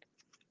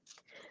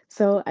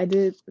 So I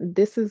did.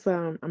 This is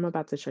I'm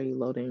about to show you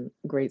Loading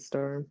Great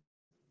Storm.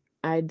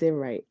 I did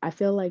right. I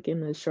feel like in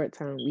the short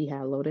time we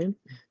had Loading,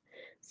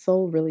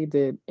 Soul really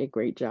did a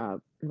great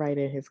job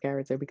writing his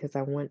character because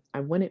I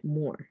wanted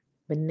more.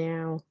 But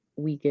now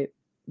we get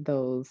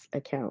those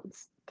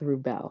accounts through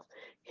Bell,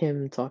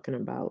 him talking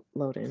about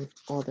Loading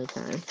all the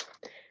time.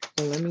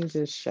 And let me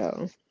just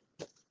show,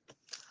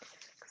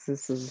 because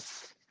this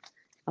is,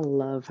 I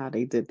love how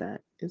they did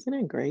that. Isn't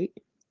it great?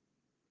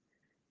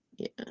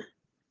 Yeah,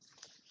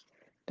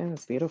 that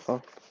was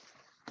beautiful.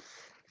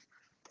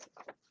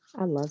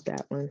 I love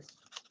that one.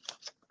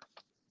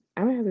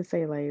 I would have to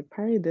say, like,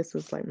 probably this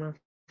was like my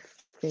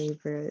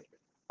favorite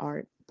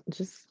art.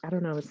 Just, I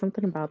don't know, it's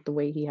something about the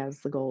way he has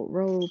the gold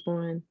robe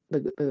on,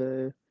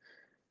 or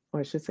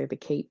I should say the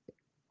cape,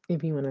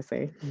 if you want to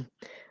say.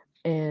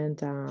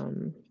 And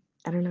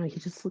I don't know, he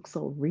just looks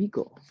so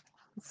regal.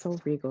 So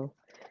regal.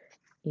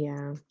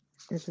 Yeah,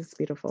 it's just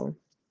beautiful.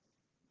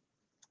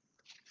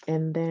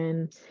 And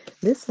then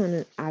this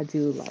one I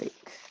do like.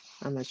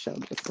 I'm gonna show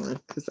this one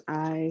because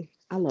I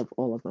love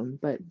all of them.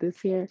 But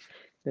this here,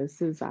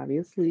 this is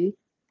obviously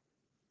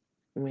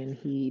when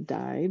he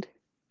died.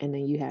 And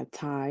then you have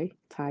Ty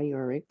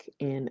Yorick,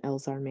 and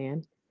Elzar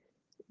Man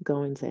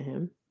going to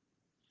him,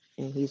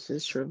 and he's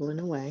just shriveling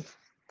away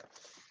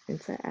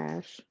into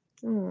ash.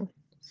 Oh,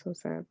 so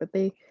sad. But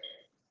they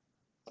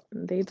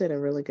did a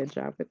really good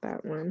job with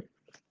that one.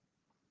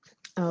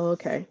 Oh,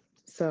 okay.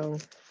 So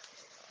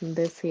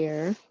this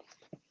here,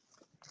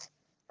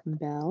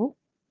 Bell,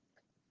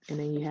 and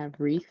then you have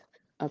Wreath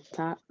up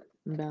top,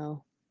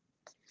 Bell.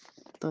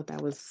 Thought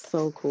that was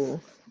so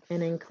cool.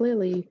 And then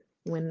clearly,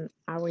 when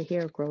our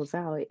hair grows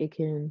out, it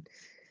can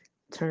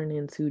turn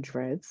into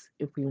dreads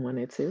if we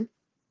wanted to,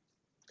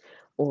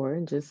 or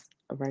just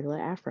a regular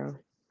afro.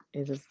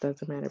 It just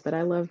doesn't matter. But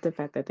I love the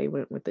fact that they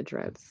went with the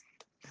dreads.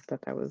 I thought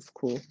that was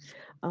cool.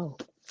 Oh,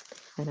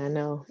 and I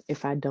know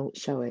if I don't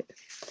show it,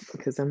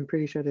 because I'm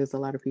pretty sure there's a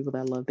lot of people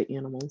that love the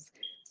animals.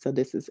 So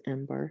this is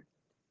Ember.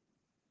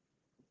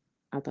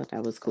 I thought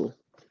that was cool.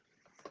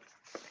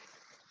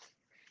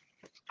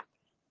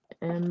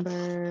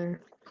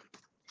 Ember.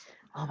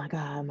 Oh my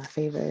god, my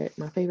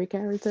favorite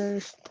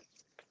character,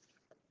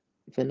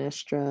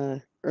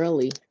 Venestra.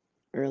 Early,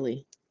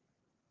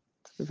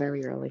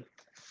 very early.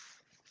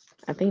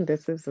 I think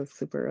this is a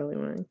super early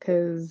one,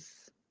 because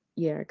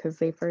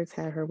they first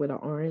had her with an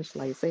orange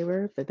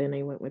lightsaber, but then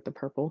they went with the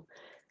purple,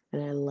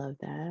 and I love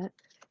that.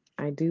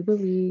 I do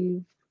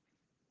believe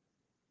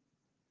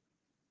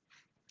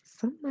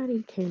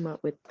somebody came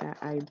up with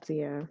that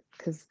idea,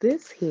 because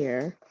this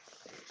here,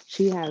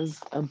 she has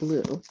a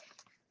blue,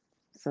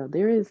 so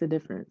there is a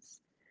difference.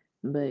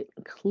 But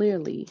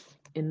clearly,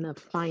 in the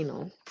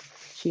final,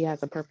 she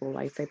has a purple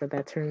lightsaber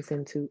that turns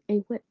into a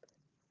whip.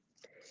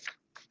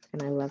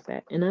 And I love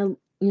that. And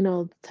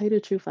to tell you the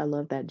truth, I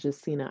love that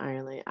Justina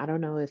Ireland. I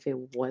don't know if it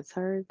was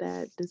her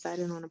that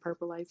decided on a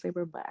purple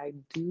lightsaber, but I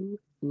do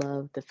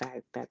love the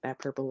fact that that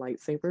purple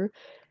lightsaber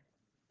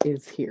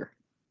is here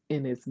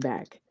and it's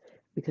back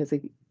because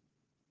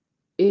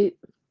it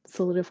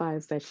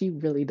solidifies that she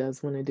really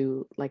does want to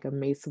do like a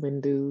Mace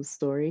Windu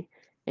story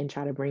and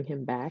try to bring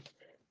him back.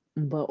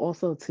 But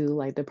also too,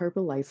 like the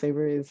purple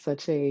lightsaber is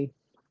such a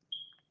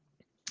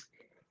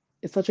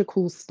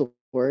cool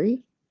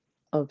story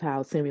of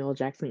how Samuel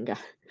Jackson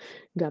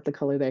got the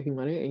color that he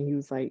wanted, and he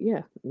was like,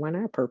 "Yeah, why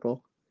not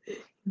purple?"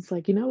 He's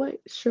like, "You know what?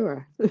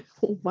 Sure,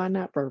 why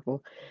not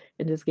purple?"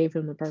 And just gave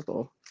him the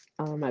purple.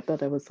 I thought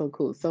that was so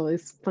cool. So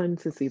it's fun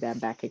to see that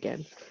back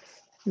again.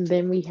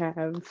 Then we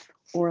have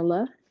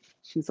Orla.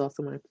 She's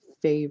also my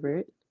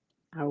favorite,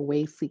 our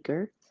way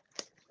seeker.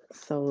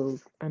 So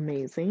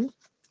amazing.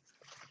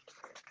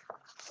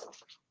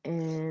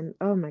 And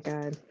oh my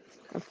God,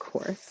 of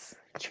course,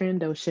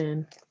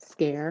 Trandoshan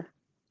Scare,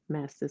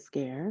 Master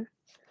Scare.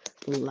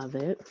 Love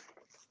it.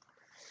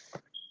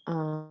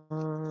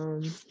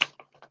 Um,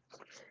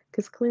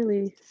 because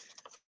clearly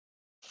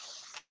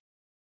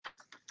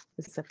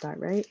it's Septart,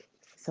 right?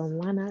 So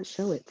why not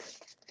show it?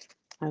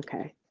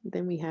 Okay.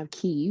 Then we have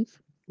Kiev.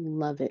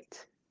 Love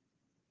it.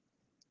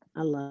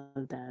 I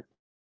love that.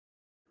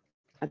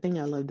 I think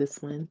I love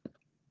this one.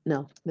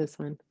 No, this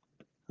one.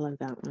 I love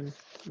that one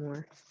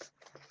more.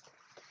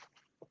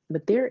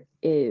 But there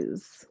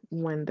is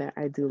one that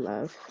I do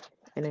love.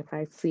 And if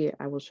I see it,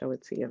 I will show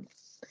it to you.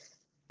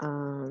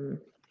 Um,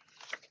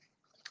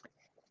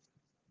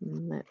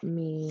 let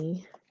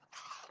me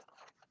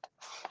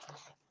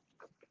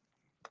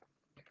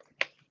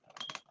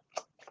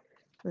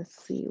let's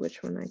see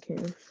which one I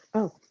can.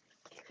 Oh,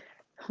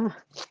 huh.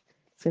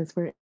 Since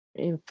we're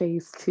in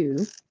phase two,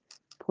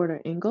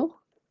 Porter Engel.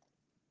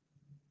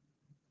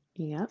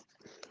 Yep,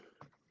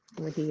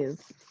 where he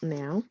is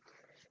now,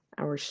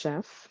 our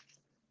chef.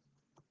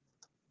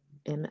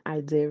 And I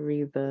did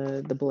read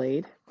the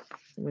Blade,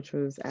 which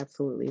was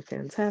absolutely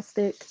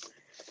fantastic.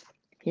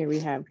 Here we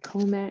have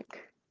Comac,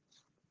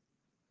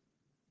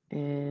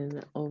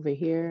 and over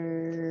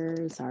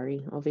here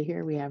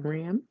we have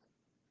Ram.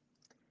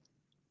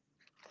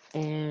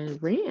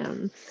 And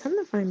Ram, come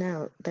to find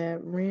out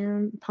that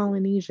Ram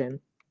Polynesian.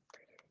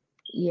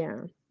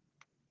 Yeah,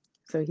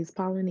 so he's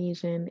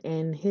Polynesian,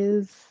 and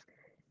his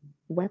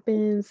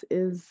weapons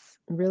is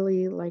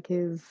really like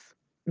his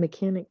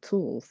mechanic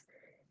tools,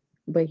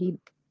 but he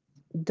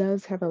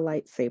does have a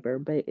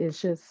lightsaber, but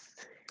it's just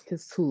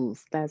his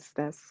tools. That's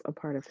a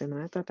part of him,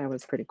 and I thought that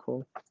was pretty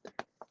cool.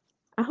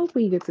 I hope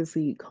we get to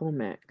see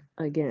Comac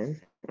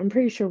again. I'm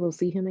pretty sure we'll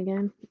see him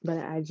again, but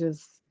I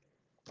just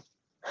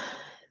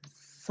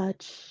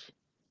such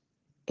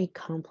a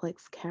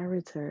complex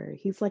character.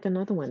 He's like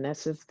another one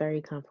that's just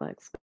very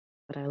complex,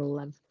 but I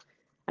love.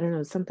 I don't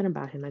know, something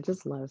about him I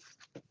just love.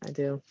 I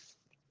do.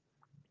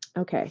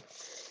 Okay,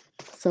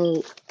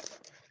 so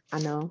I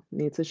know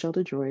need to show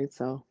the droid.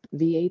 So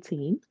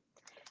V18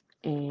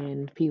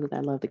 and people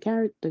that love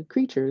the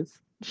creatures.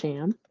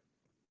 Sham.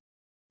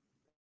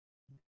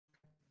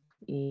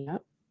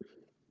 Yep,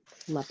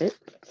 love it.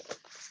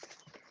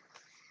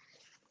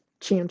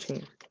 Cham.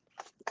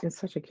 It's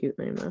such a cute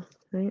name though,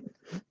 right?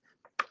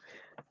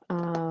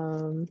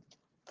 Um,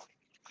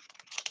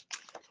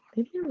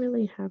 they didn't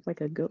really have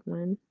like a good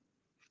one.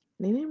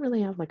 They didn't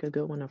really have like a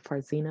good one of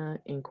Farzina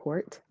in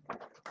court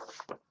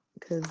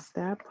because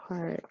that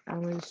part I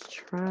was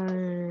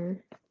trying.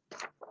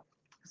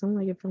 Cause I'm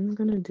like, if I'm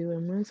gonna do it, I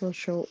might as well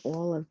show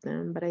all of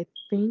them. But I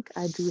think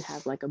I do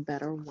have like a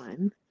better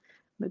one.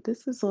 But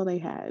this is all they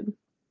had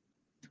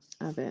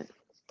of it.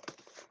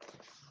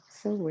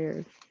 So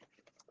weird.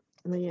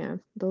 But yeah,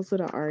 those are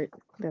the art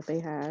that they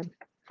had.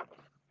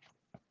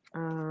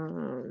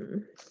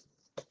 Um,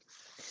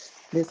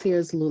 this here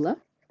is Lula.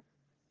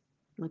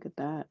 Look at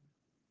that.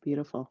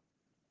 Beautiful.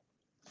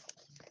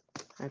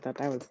 I thought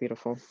that was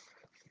beautiful.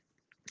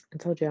 I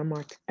told you I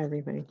marked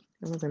everything.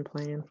 I wasn't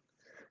playing.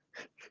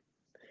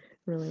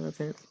 Really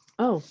wasn't.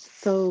 Oh,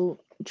 so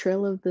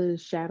Trail of the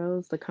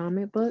Shadows, the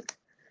comic book.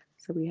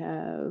 So we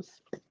have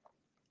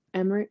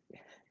Emmerich,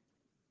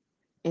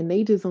 and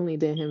they just only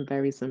did him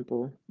very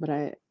simple, but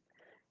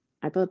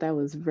I thought that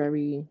was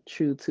very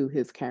true to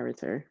his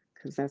character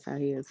because that's how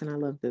he is, and I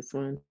love this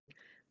one.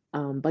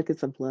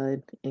 Buckets of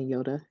Blood and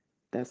Yoda.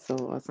 That's so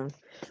awesome.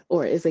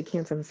 Or is it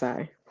Canton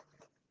Sai?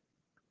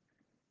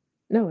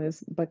 No,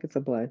 it's Buckets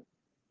of Blood.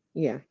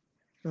 Yeah,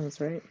 I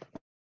was right.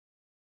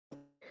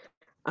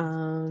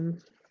 Um,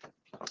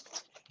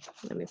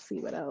 let me see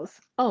what else.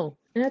 Oh,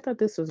 and I thought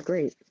this was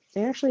great.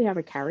 They actually have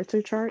a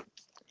character chart,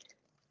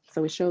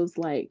 so it shows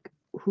like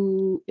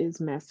who is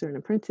master and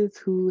apprentice,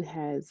 who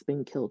has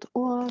been killed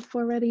off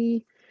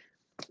already,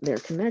 their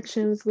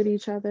connections with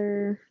each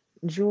other,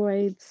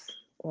 droids,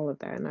 all of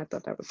that, and I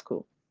thought that was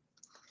cool.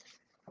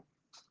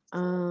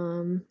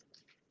 Um,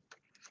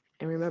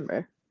 and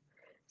remember,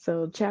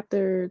 so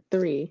chapter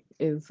 3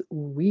 is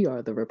 "We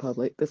are the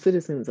Republic, the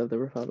citizens of the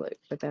Republic,"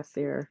 but that's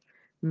their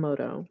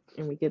motto,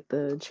 and we get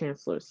the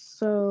Chancellor.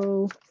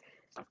 So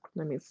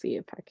Let me see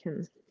if I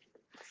can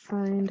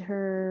find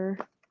her.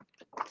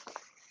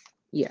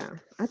 Yeah,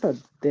 I thought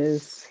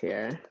this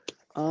here.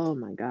 Oh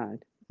my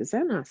God. Is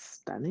that not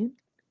stunning?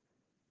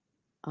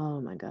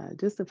 Oh my God.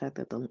 Just the fact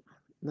that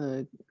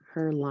the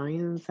her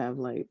lions have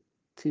like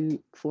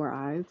four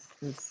eyes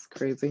is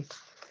crazy.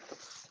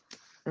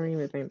 I don't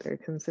even think they're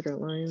considered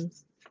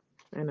lions.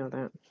 I know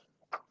that.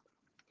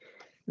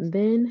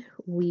 Then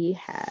we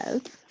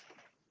have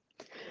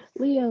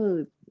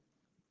Leo,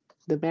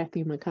 the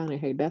Matthew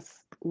McConaughey. That's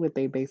what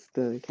they based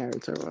the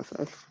character off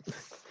of.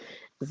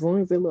 As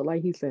long as it looked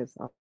like he says,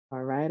 all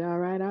right, all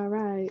right, all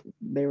right,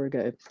 they were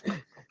good.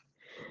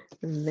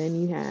 And then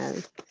you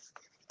have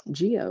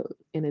Geo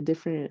in a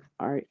different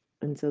art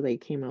until they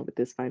came up with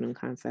this final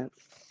concept.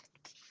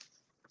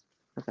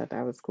 I thought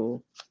that was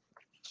cool.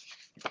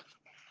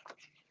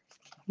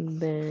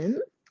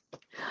 Then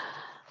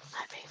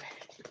my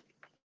favorite.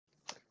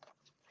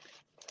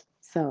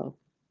 So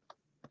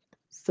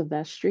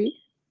Silvestri,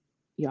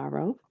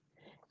 Yarrow,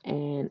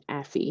 and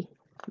Affy,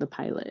 the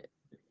pilot,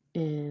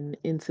 in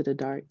Into the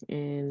Dark.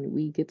 And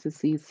we get to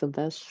see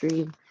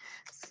Silvestri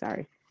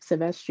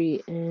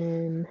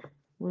in,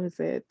 what is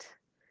it?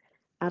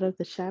 Out of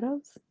the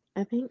Shadows,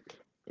 I think,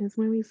 is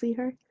when we see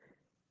her.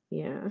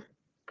 Yeah.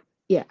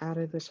 Yeah, Out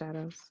of the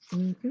Shadows.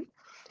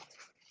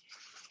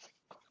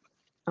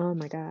 Oh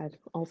my God.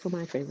 Also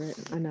my favorite.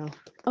 I know.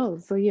 Oh,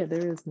 so yeah,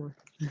 there is more.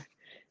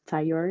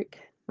 Ty York,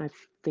 my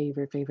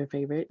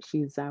favorite.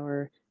 She's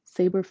our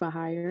saber for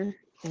hire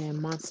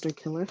and monster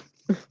killer.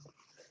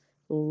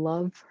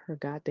 Love her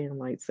goddamn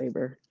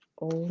lightsaber.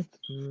 Oh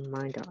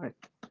my God.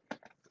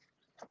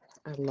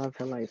 I love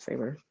her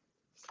lightsaber.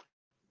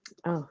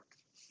 Oh,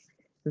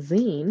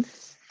 Zine,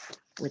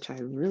 which I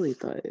really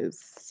thought is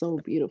so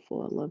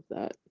beautiful. I love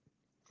that.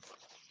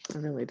 I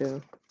really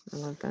do. I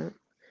love that.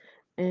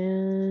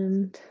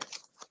 And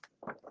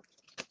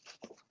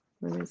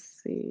let me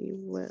see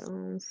what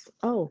else.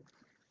 Oh,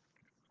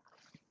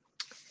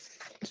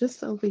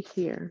 just over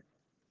here,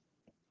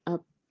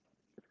 up,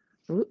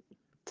 whoop,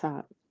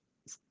 top,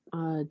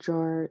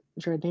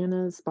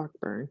 Jordana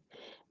Sparkburn,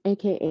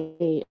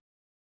 aka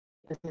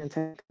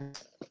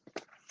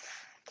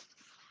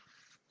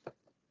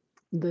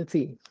the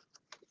T.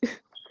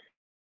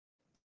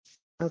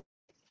 Okay,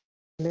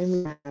 and then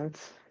we have,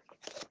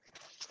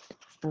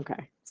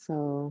 okay,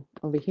 so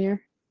over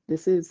here,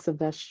 this is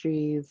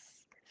Sylvestri's,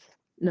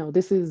 no,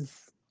 this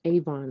is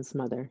Avon's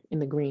mother in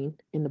the green.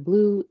 In the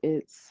blue,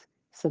 it's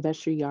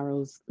Sylvester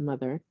Yarrow's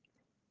mother.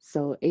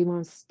 So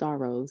Avon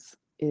Starros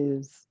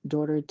is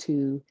daughter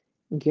to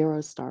Garrow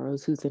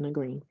Starros, who's in the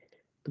green.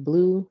 The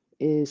blue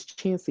is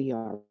Chancey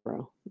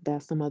Yarrow.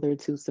 That's the mother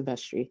to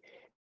Silvestri.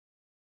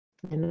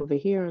 And over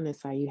here on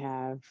this side, you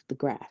have the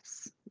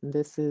graphs.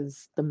 This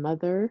is the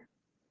mother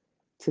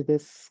to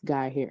this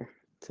guy here,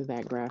 to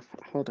that graph.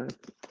 Hold on,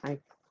 I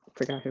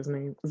forgot his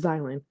name.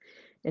 Xylan.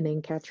 And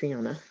then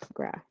Catriona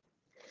graph.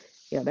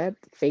 Yeah, that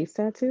face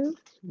tattoo,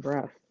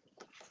 bruh.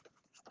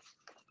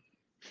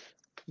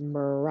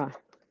 Bruh.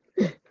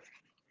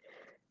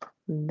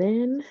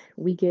 Then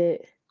we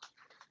get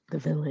the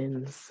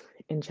villains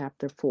in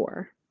chapter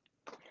 4.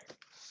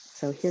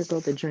 So here go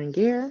the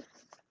Drangier,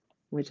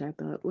 which I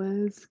thought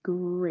was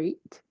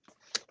great.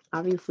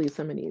 Obviously,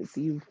 some of these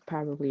you've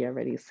probably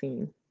already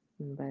seen,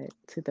 but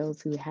to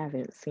those who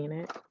haven't seen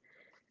it,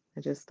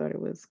 I just thought it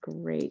was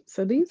great.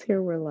 So these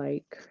here were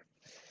like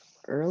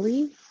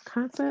early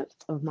concepts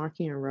of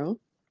Marky and Row.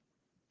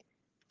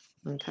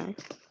 Okay.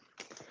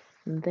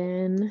 And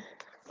then,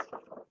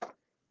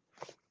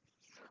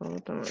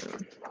 hold on,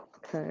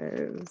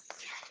 because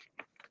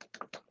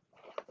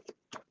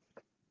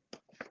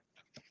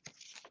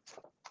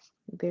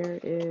there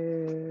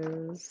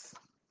is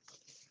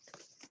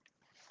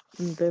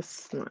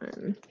this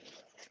one.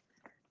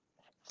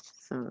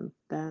 So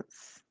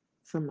that's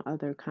some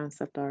other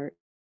concept art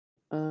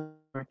of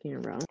Marky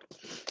and Row.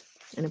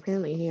 And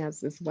apparently he has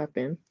this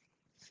weapon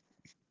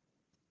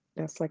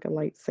that's like a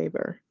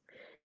lightsaber.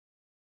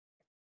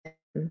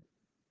 And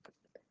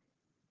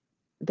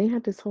they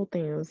had this whole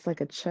thing. It was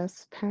like a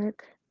chest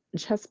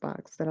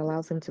box that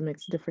allows him to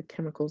mix different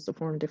chemicals to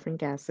form different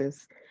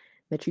gases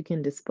that you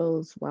can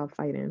dispose while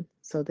fighting.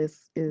 So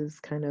this is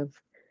kind of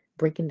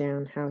breaking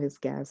down how his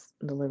gas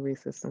delivery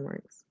system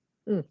works.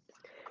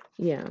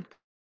 Yeah,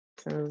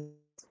 so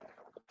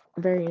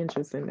very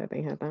interesting that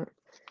they had that.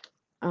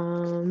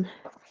 Um,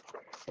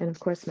 and of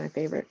course, my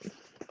favorite,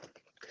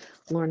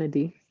 Lorna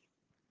D.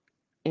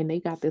 And they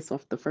got this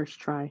off the first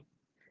try.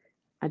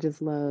 I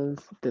just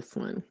love this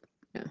one.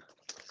 Yeah,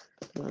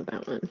 love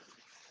that one.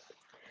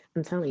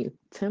 I'm telling you,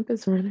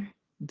 Tempest Runner,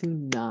 do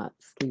not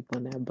sleep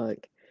on that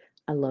book.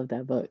 I love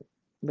that book,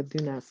 but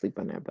do not sleep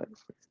on that book.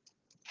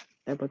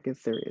 That book is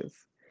serious.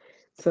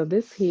 So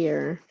this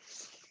here,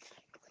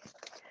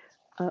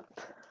 up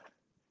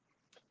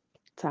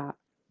top,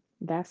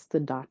 that's the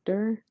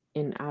doctor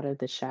in Out of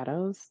the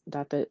Shadows,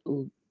 Dr.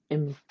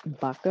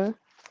 Mbaka.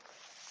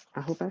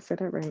 I hope I said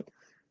that right.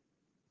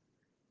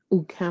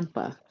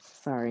 Ukampa,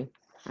 sorry.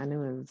 I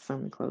knew it was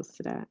something close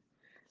to that.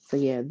 So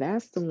yeah,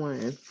 that's the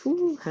one.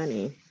 Ooh,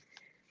 honey.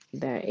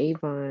 that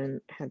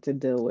Avon had to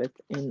deal with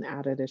in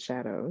Out of the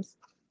Shadows.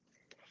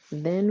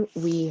 Then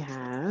we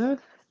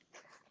have,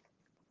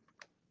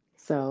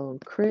 so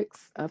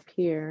Crix up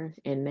here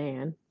and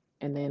Nan,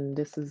 and then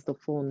this is the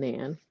full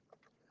Nan.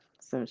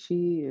 So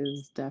she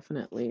is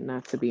definitely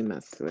not to be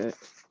messed with.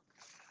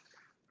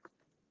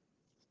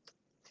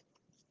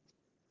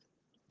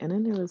 And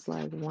then there was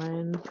like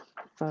one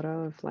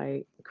photo of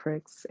like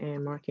Crix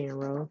and Marky and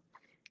Rowe.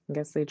 I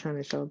guess they're trying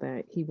to show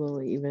that he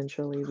will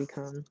eventually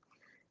become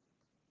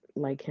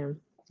like him,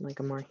 like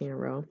a Marky and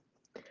Rowe.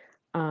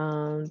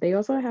 They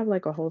also have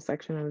like a whole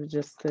section of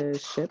just the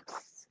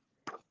ships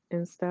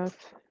and stuff.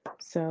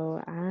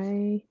 So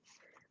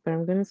but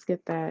I'm gonna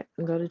skip that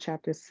and go to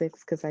chapter 6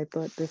 because I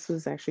thought this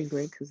was actually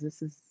great because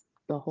this is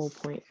the whole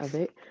point of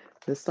it,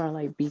 the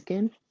Starlight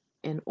Beacon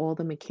and all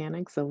the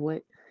mechanics of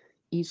what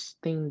each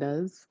thing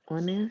does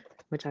on there,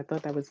 which I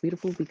thought that was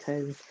beautiful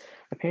because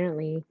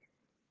apparently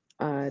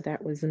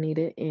that was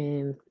needed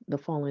in The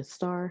Fallen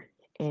Star,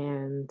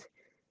 and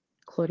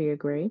Claudia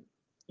Gray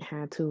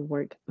had to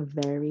work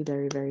very,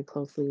 very, very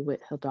closely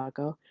with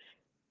Hidalgo,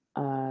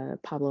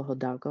 Pablo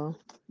Hidalgo,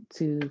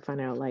 to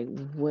find out like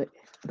what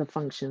the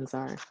functions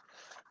are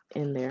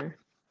in there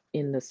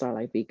in the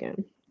Starlight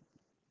Beacon.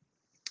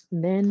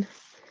 Then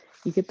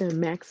you get the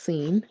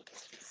Maxine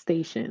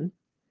station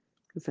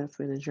because that's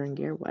where the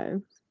Dringear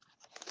was.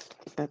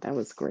 I thought that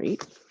was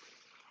great.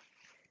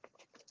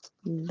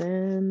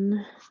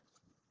 Then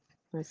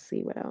let's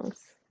see what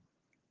else.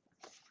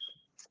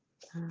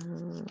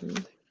 Um,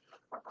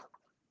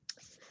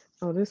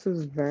 oh, this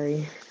is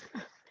very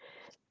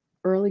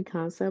early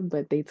concept,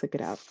 but they took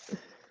it out.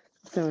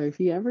 So if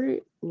you ever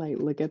like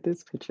look at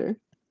this picture,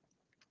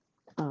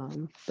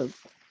 the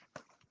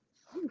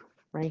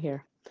right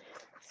here.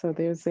 So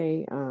there's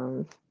a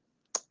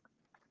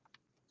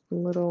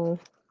little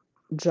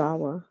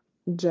Jawa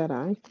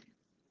Jedi.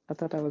 I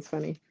thought that was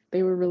funny.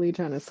 They were really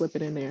trying to slip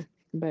it in there,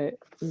 but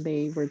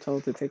they were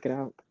told to take it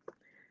out.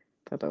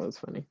 Thought that was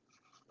funny.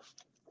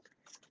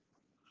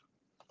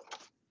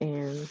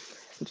 And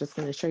I'm just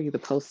going to show you the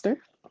poster.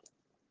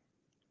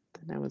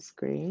 That was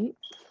great.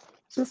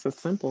 Just a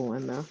simple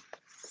one though.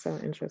 So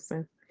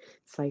interesting.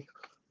 It's like,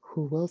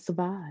 who will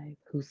survive?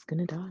 Who's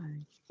gonna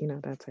die? You know,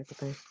 that type of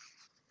thing.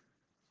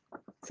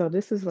 So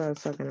this is what I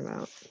was talking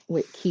about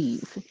with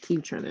Keve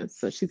Trennis.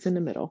 So she's in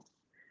the middle.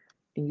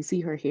 And you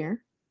see her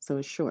hair, so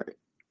it's short,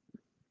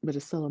 but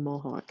it's still a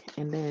mohawk.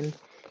 And then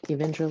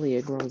eventually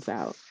it grows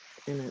out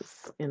and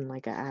it's in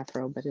like an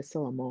afro, but it's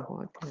still a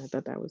mohawk. And I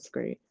thought that was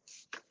great.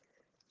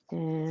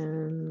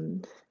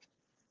 And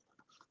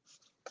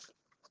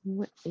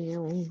what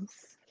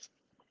else?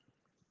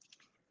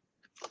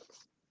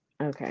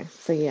 Okay,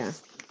 so yeah,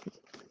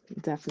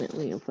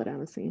 definitely of what I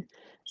was saying.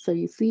 So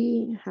you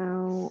see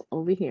how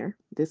over here,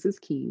 this is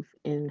Keve,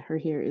 and her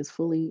hair is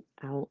fully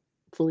out,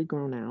 fully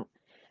grown out.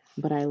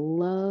 But I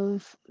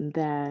love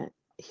that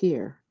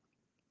here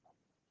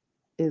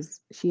is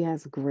she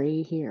has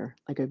gray hair,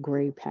 like a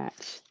gray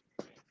patch.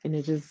 And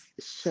it just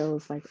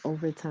shows like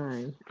over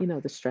time, you know,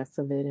 the stress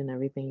of it and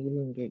everything, you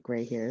didn't get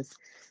gray hairs.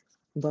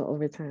 But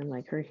over time,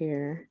 like her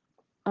hair,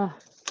 ah,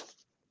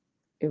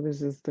 it was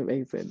just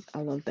amazing. I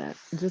love that.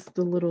 Just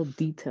the little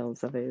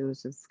details of it. It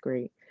was just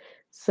great.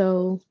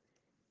 So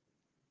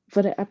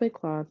for the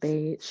epic law,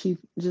 she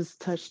just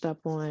touched up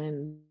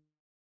on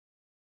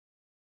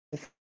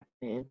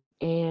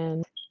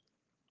and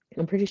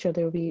I'm pretty sure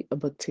there will be a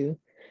book two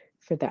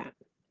for that.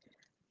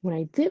 What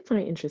I did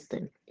find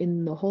interesting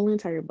in the whole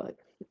entire book,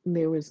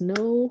 there was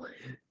no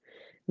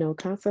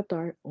concept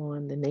art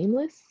on the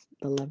Nameless,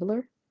 the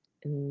Leveler,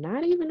 and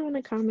not even on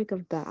a comic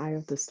of the Eye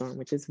of the Storm,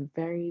 which is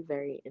very,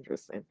 very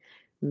interesting.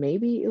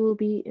 Maybe it will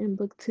be in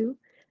book two,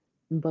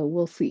 but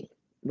we'll see.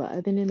 But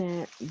other than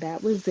that,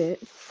 that was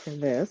it for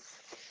this.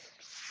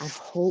 I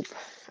hope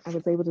I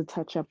was able to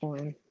touch up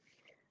on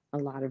a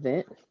lot of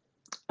it.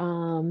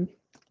 Um,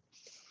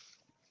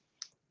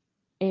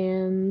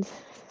 and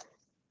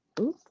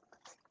oops,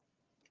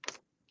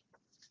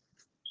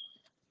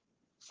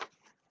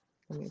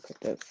 let me put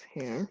this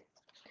here.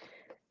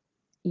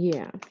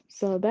 Yeah,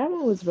 so that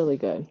one was really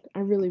good.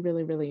 I really,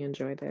 really, really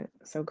enjoyed it.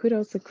 So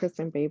kudos to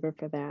Kristin Baver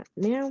for that.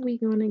 Now we're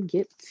gonna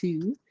get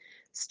to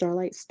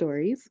Starlight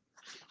Stories.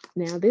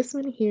 Now this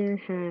one here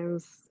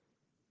has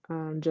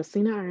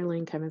Justina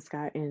Ireland, Kevin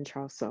Scott, and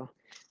Charles Soule.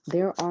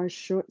 There are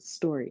short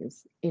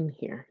stories in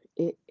here.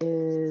 It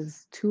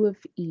is two of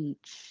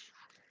each.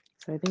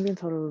 So I think in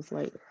total it's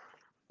like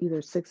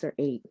either 6 or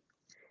 8.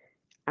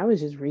 I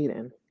was just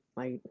reading,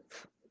 like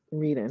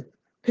reading.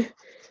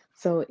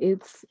 So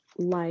it's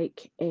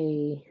like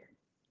a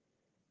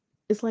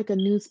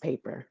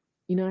newspaper.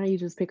 You know how you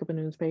just pick up a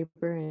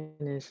newspaper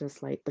and it's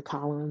just like the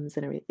columns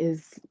and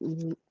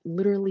everything.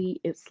 Literally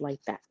it's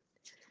like that.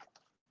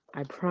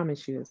 I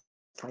promise you, it's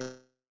like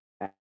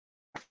that.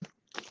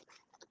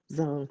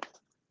 So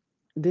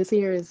this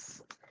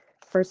year's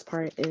first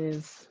part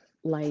is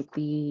like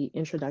the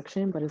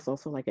introduction, but it's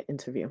also like an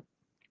interview.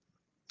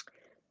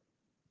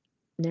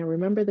 Now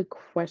remember the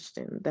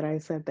question that I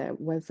said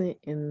that wasn't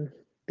in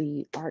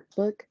the art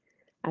book.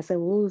 I said,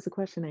 well, what was the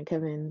question that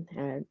Kevin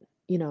had,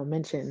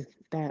 mentioned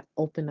that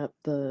opened up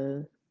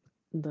the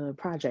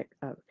project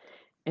up?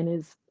 And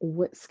is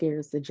what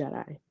scares the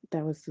Jedi?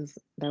 That was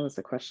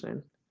the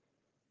question.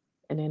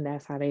 And then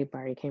that's how they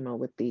probably came up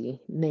with the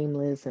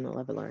nameless and a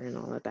leveler and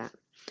all of that.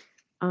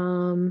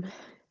 Um,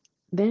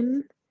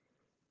 then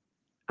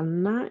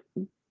I'm not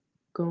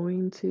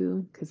going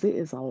to, because it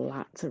is a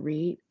lot to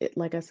read.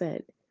 Like I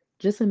said,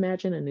 just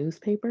imagine a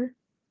newspaper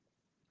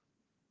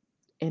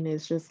and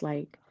it's just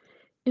like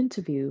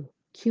interview,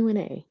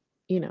 Q&A,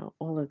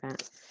 all of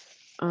that.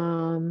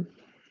 Um,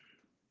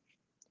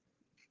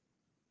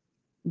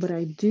 but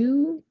I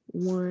do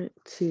want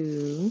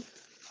to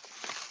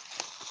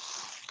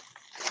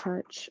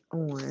touch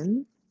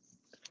on.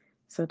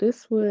 So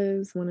this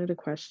was one of the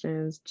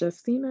questions.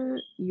 Justina,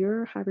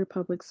 your High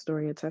Republic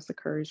story, A Test of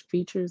Courage,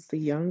 features the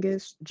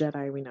youngest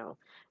Jedi we know,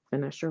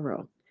 Vanessa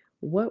Rowe.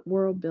 What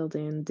world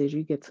building did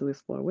you get to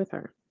explore with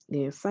her?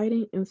 The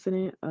inciting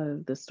incident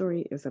of the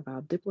story is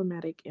about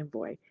diplomatic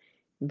envoy.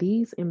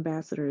 These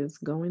ambassadors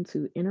go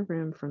into inner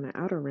rim from the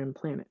outer rim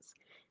planets.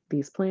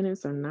 These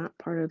planets are not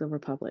part of the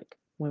Republic.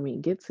 When we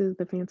get to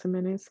the Phantom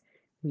Menace,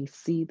 we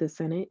see the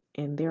Senate,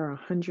 and there are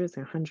hundreds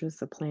and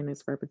hundreds of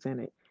planets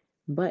represented.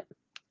 But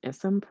at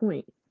some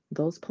point,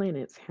 those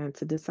planets had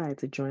to decide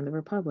to join the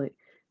Republic,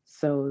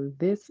 so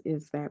this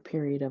is that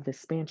period of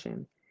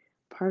expansion.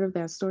 Part of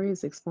that story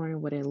is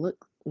exploring what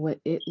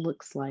it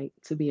looks like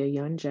to be a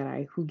young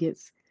Jedi who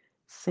gets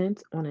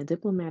sent on a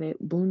diplomatic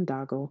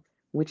boondoggle,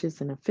 which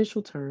is an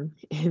official term,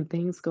 and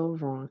things go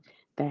wrong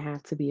that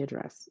have to be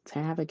addressed. To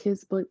have a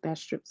kids book that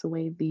strips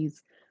away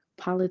these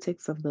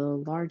politics of the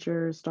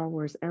larger Star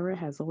Wars era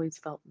has always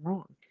felt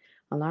wrong.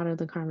 A lot of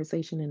the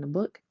conversation in the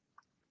book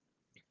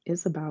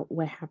is about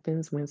what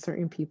happens when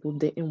certain people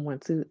didn't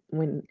want to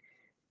when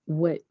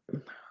what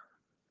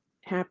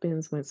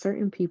happens when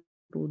certain people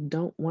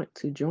don't want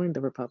to join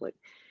the Republic.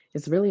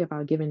 It's really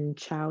about giving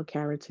child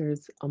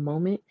characters a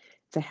moment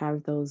to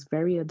have those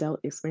very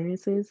adult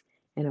experiences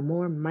in a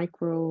more mic,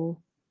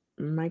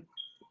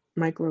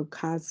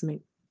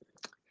 microcosmic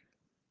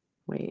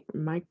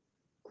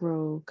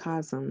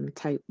microcosm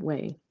type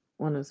way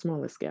on a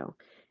smaller scale.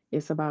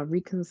 It's about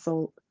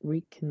reconciling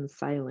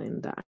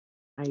the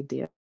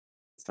idea.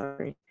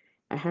 Sorry,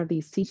 I have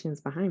these teachings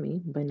behind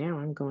me, but now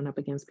I'm going up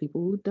against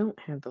people who don't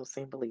have those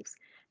same beliefs.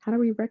 How do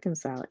we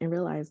reconcile and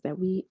realize that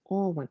we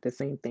all want the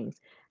same things?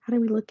 How do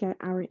we look at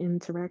our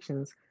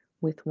interactions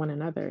with one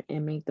another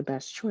and make the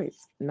best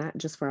choice, not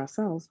just for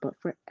ourselves, but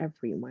for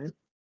everyone?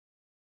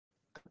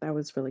 I thought that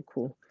was really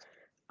cool,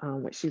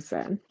 what she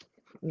said.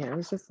 Yeah, it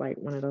was just like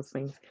one of those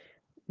things.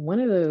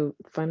 One of the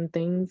fun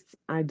things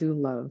I do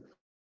love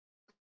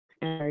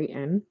at the very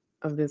end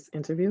of this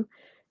interview,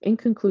 in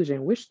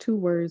conclusion, which two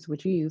words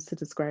would you use to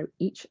describe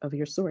each of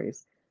your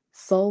stories?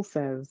 Soul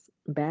says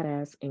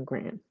badass and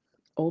grand.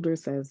 Older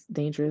says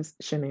dangerous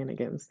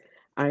shenanigans.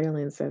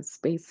 Ireland says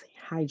space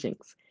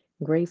hijinks.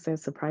 Gray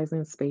says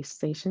surprising space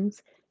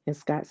stations. And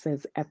Scott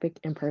says epic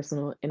and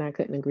personal. And I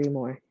couldn't agree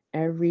more.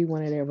 Every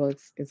one of their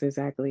books is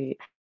exactly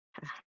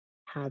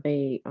how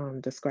they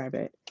describe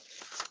it.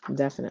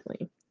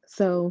 Definitely.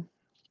 So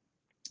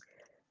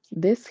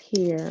this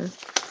here,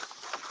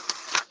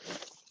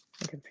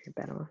 I can take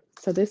that on.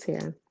 So this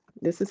here,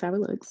 this is how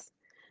it looks.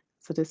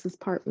 So this is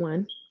part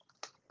one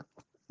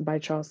by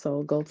Charles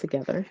Soule, Go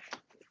Together.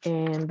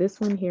 And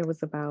this one here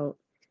was about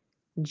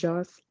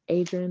Joss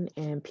Adrian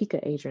and Pika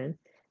Adrian.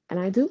 And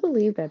I do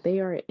believe that they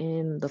are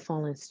in The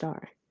Fallen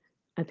Star.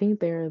 I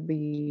think they're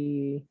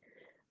I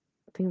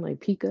think like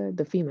Pika,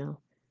 the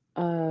female,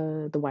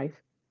 the wife.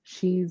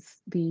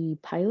 She's the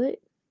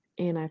pilot.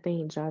 And I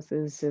think Joss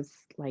is just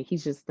like,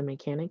 he's just the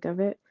mechanic of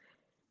it.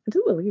 I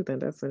do believe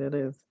that that's what it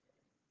is.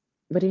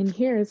 But in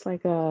here, it's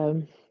like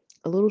a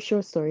little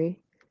short story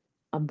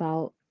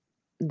about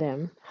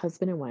them,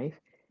 husband and wife,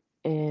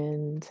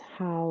 and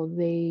how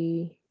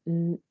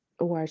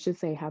or I should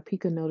say, how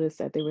Pika noticed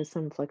that there was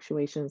some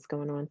fluctuations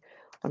going on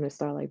the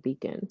Starlight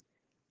Beacon.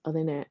 Other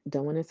than that,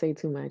 don't want to say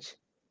too much,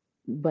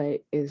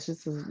 but it's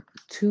just a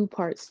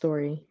two-part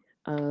story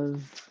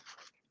of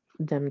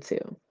them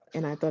two,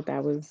 and I thought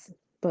that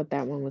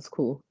one was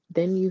cool.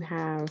 Then you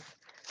have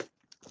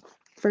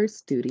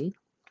First Duty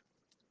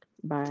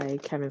by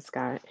Kevin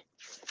Scott,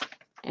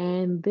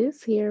 and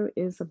this here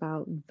is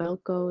about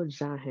Velko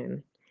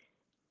Jahan,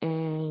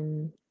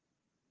 and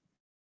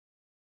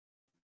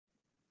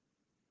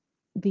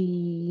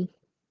the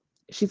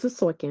she's a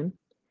Sorkin.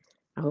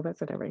 I hope I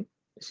said that right.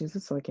 She's a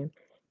Sorkin.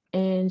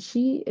 And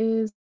she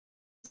is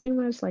pretty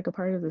much like a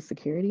part of the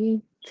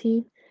security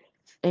team.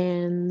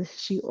 And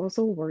she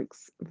also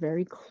works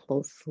very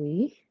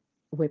closely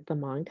with the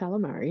Mon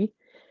Calamari,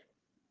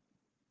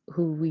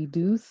 who we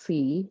do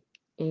see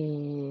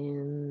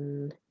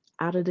in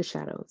Out of the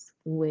Shadows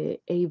with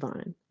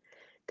Avon.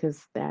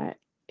 Because that,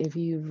 if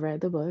you've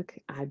read the book,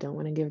 I don't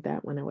want to give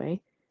that one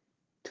away.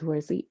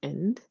 Towards the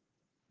end,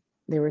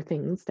 there were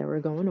things that were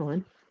going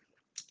on,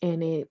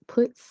 and it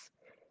puts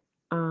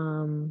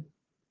um,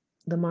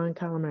 the Mon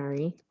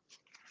Calamari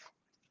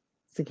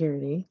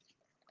security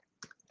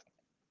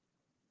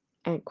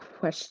at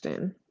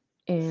question.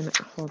 And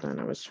hold on,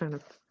 I was trying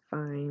to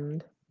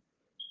find,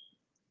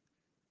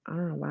 I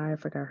don't know why I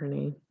forgot her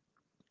name.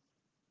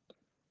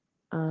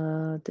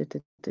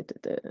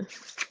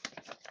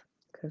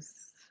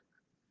 Because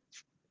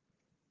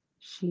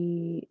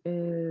she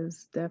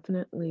is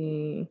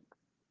definitely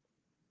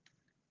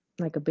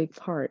like a big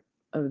part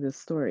of this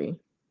story.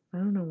 I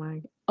don't know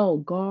why. Oh,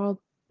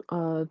 Gal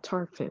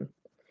Tarfin.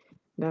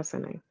 That's her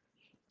name.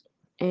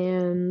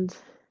 And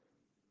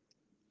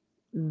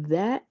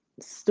that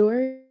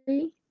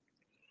story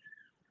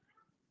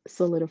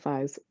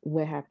solidifies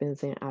what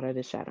happens in Out of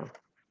the Shadow.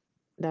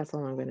 That's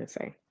all I'm going to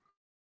say.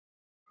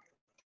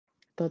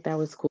 Thought that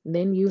was cool.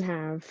 Then you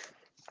have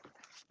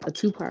a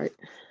two-part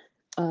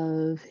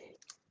of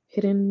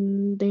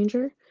Hidden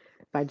Danger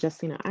by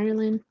Justina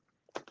Ireland.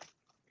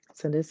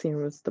 So this here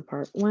was the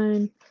part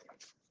one.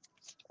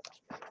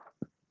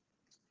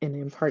 And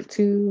then part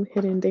two,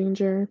 Hidden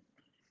Danger.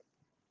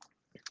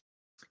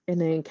 And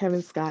then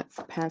Kevin Scott's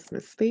Past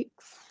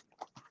Mistakes.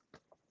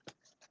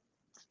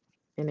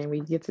 And then we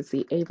get to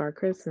see Avar,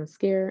 Chris, and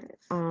Scare.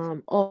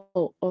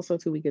 Also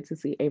too, we get to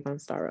see Avon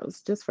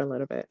Starros just for a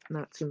little bit,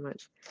 not too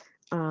much.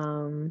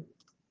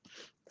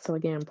 So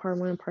again, part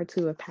one, part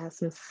two of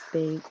Past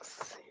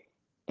Mistakes,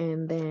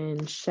 and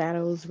then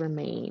Shadows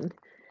Remain,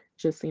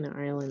 Justina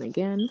Ireland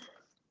again.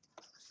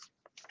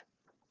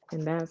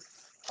 And that's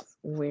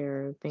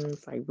where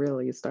things like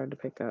really start to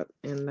pick up.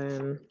 And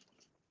then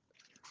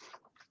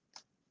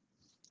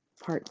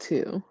part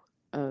two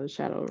of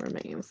Shadow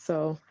Remains.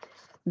 So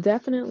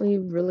definitely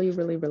really,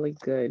 really, really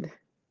good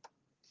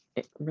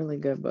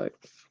book.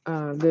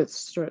 Good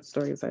short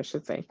stories, I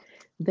should say.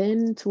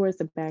 Then towards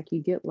the back,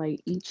 you get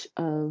like each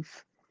of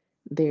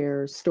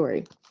their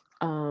story,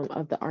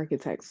 of the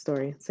architect's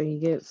story. So you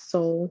get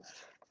Soul,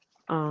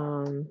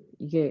 you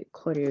get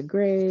Claudia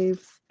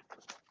Graves,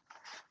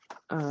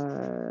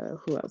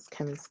 who else?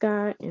 Kevin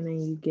Scott, and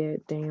then you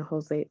get Daniel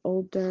Jose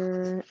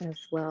Older, as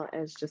well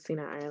as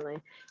Justina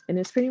Ireland. And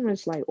it's pretty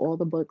much like all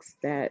the books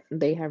that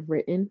they have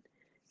written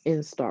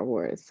in Star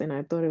Wars, and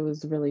I thought it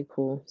was really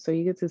cool. So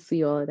you get to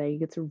see all of that. You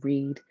get to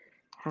read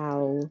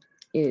how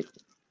it,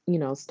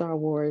 Star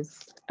Wars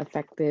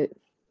affected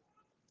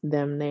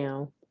them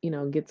now,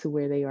 get to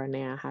where they are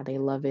now, how they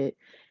love it,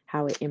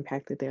 how it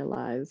impacted their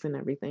lives and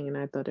everything. And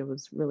I thought it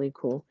was really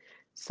cool.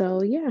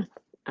 So yeah,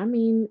 I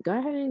mean, go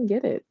ahead and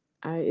get it.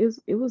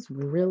 It was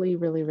really,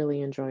 really,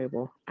 really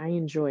enjoyable. I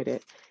enjoyed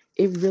it.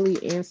 It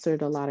really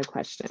answered a lot of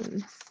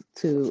questions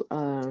to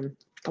a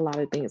lot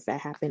of things that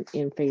happened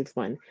in phase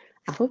one.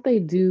 I hope they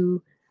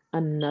do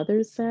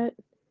another set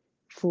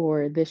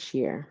for this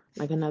year,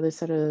 like another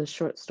set of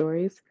short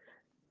stories.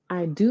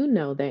 I do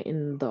know that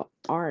in the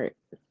art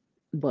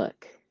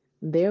book,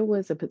 there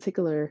was a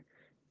particular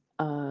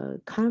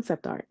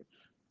concept art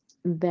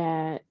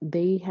that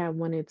they had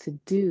wanted to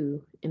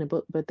do in a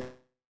book, but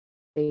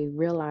they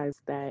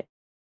realized that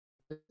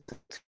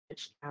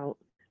out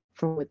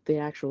from what the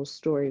actual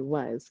story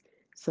was.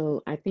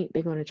 So I think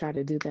they're going to try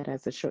to do that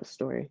as a short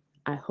story.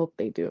 I hope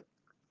they do.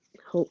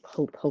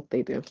 Hope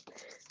they do.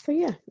 So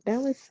yeah, that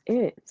was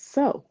it.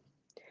 So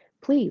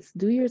please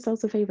do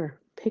yourselves a favor.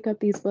 Pick up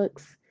these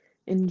books,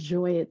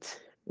 enjoy it,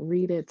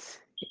 read it,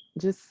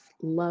 just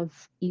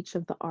love each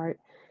of the art,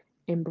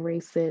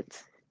 embrace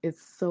it.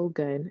 It's so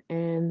good,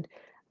 and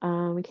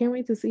I can't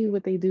wait to see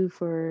what they do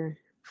for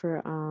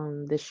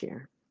this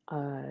year.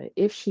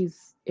 If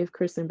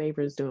Kristin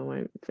Baver is doing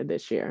one for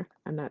this year,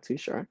 I'm not too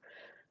sure.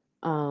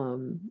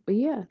 But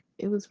yeah,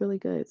 it was really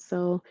good.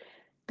 So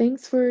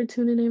thanks for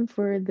tuning in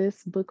for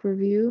this book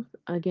review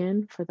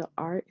again for the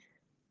art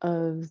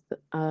of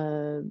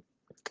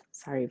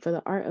for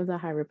the art of the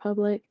High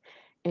Republic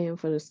and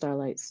for the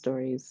Starlight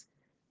Stories.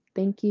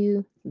 Thank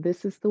you.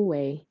 This is the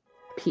way.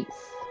 Peace.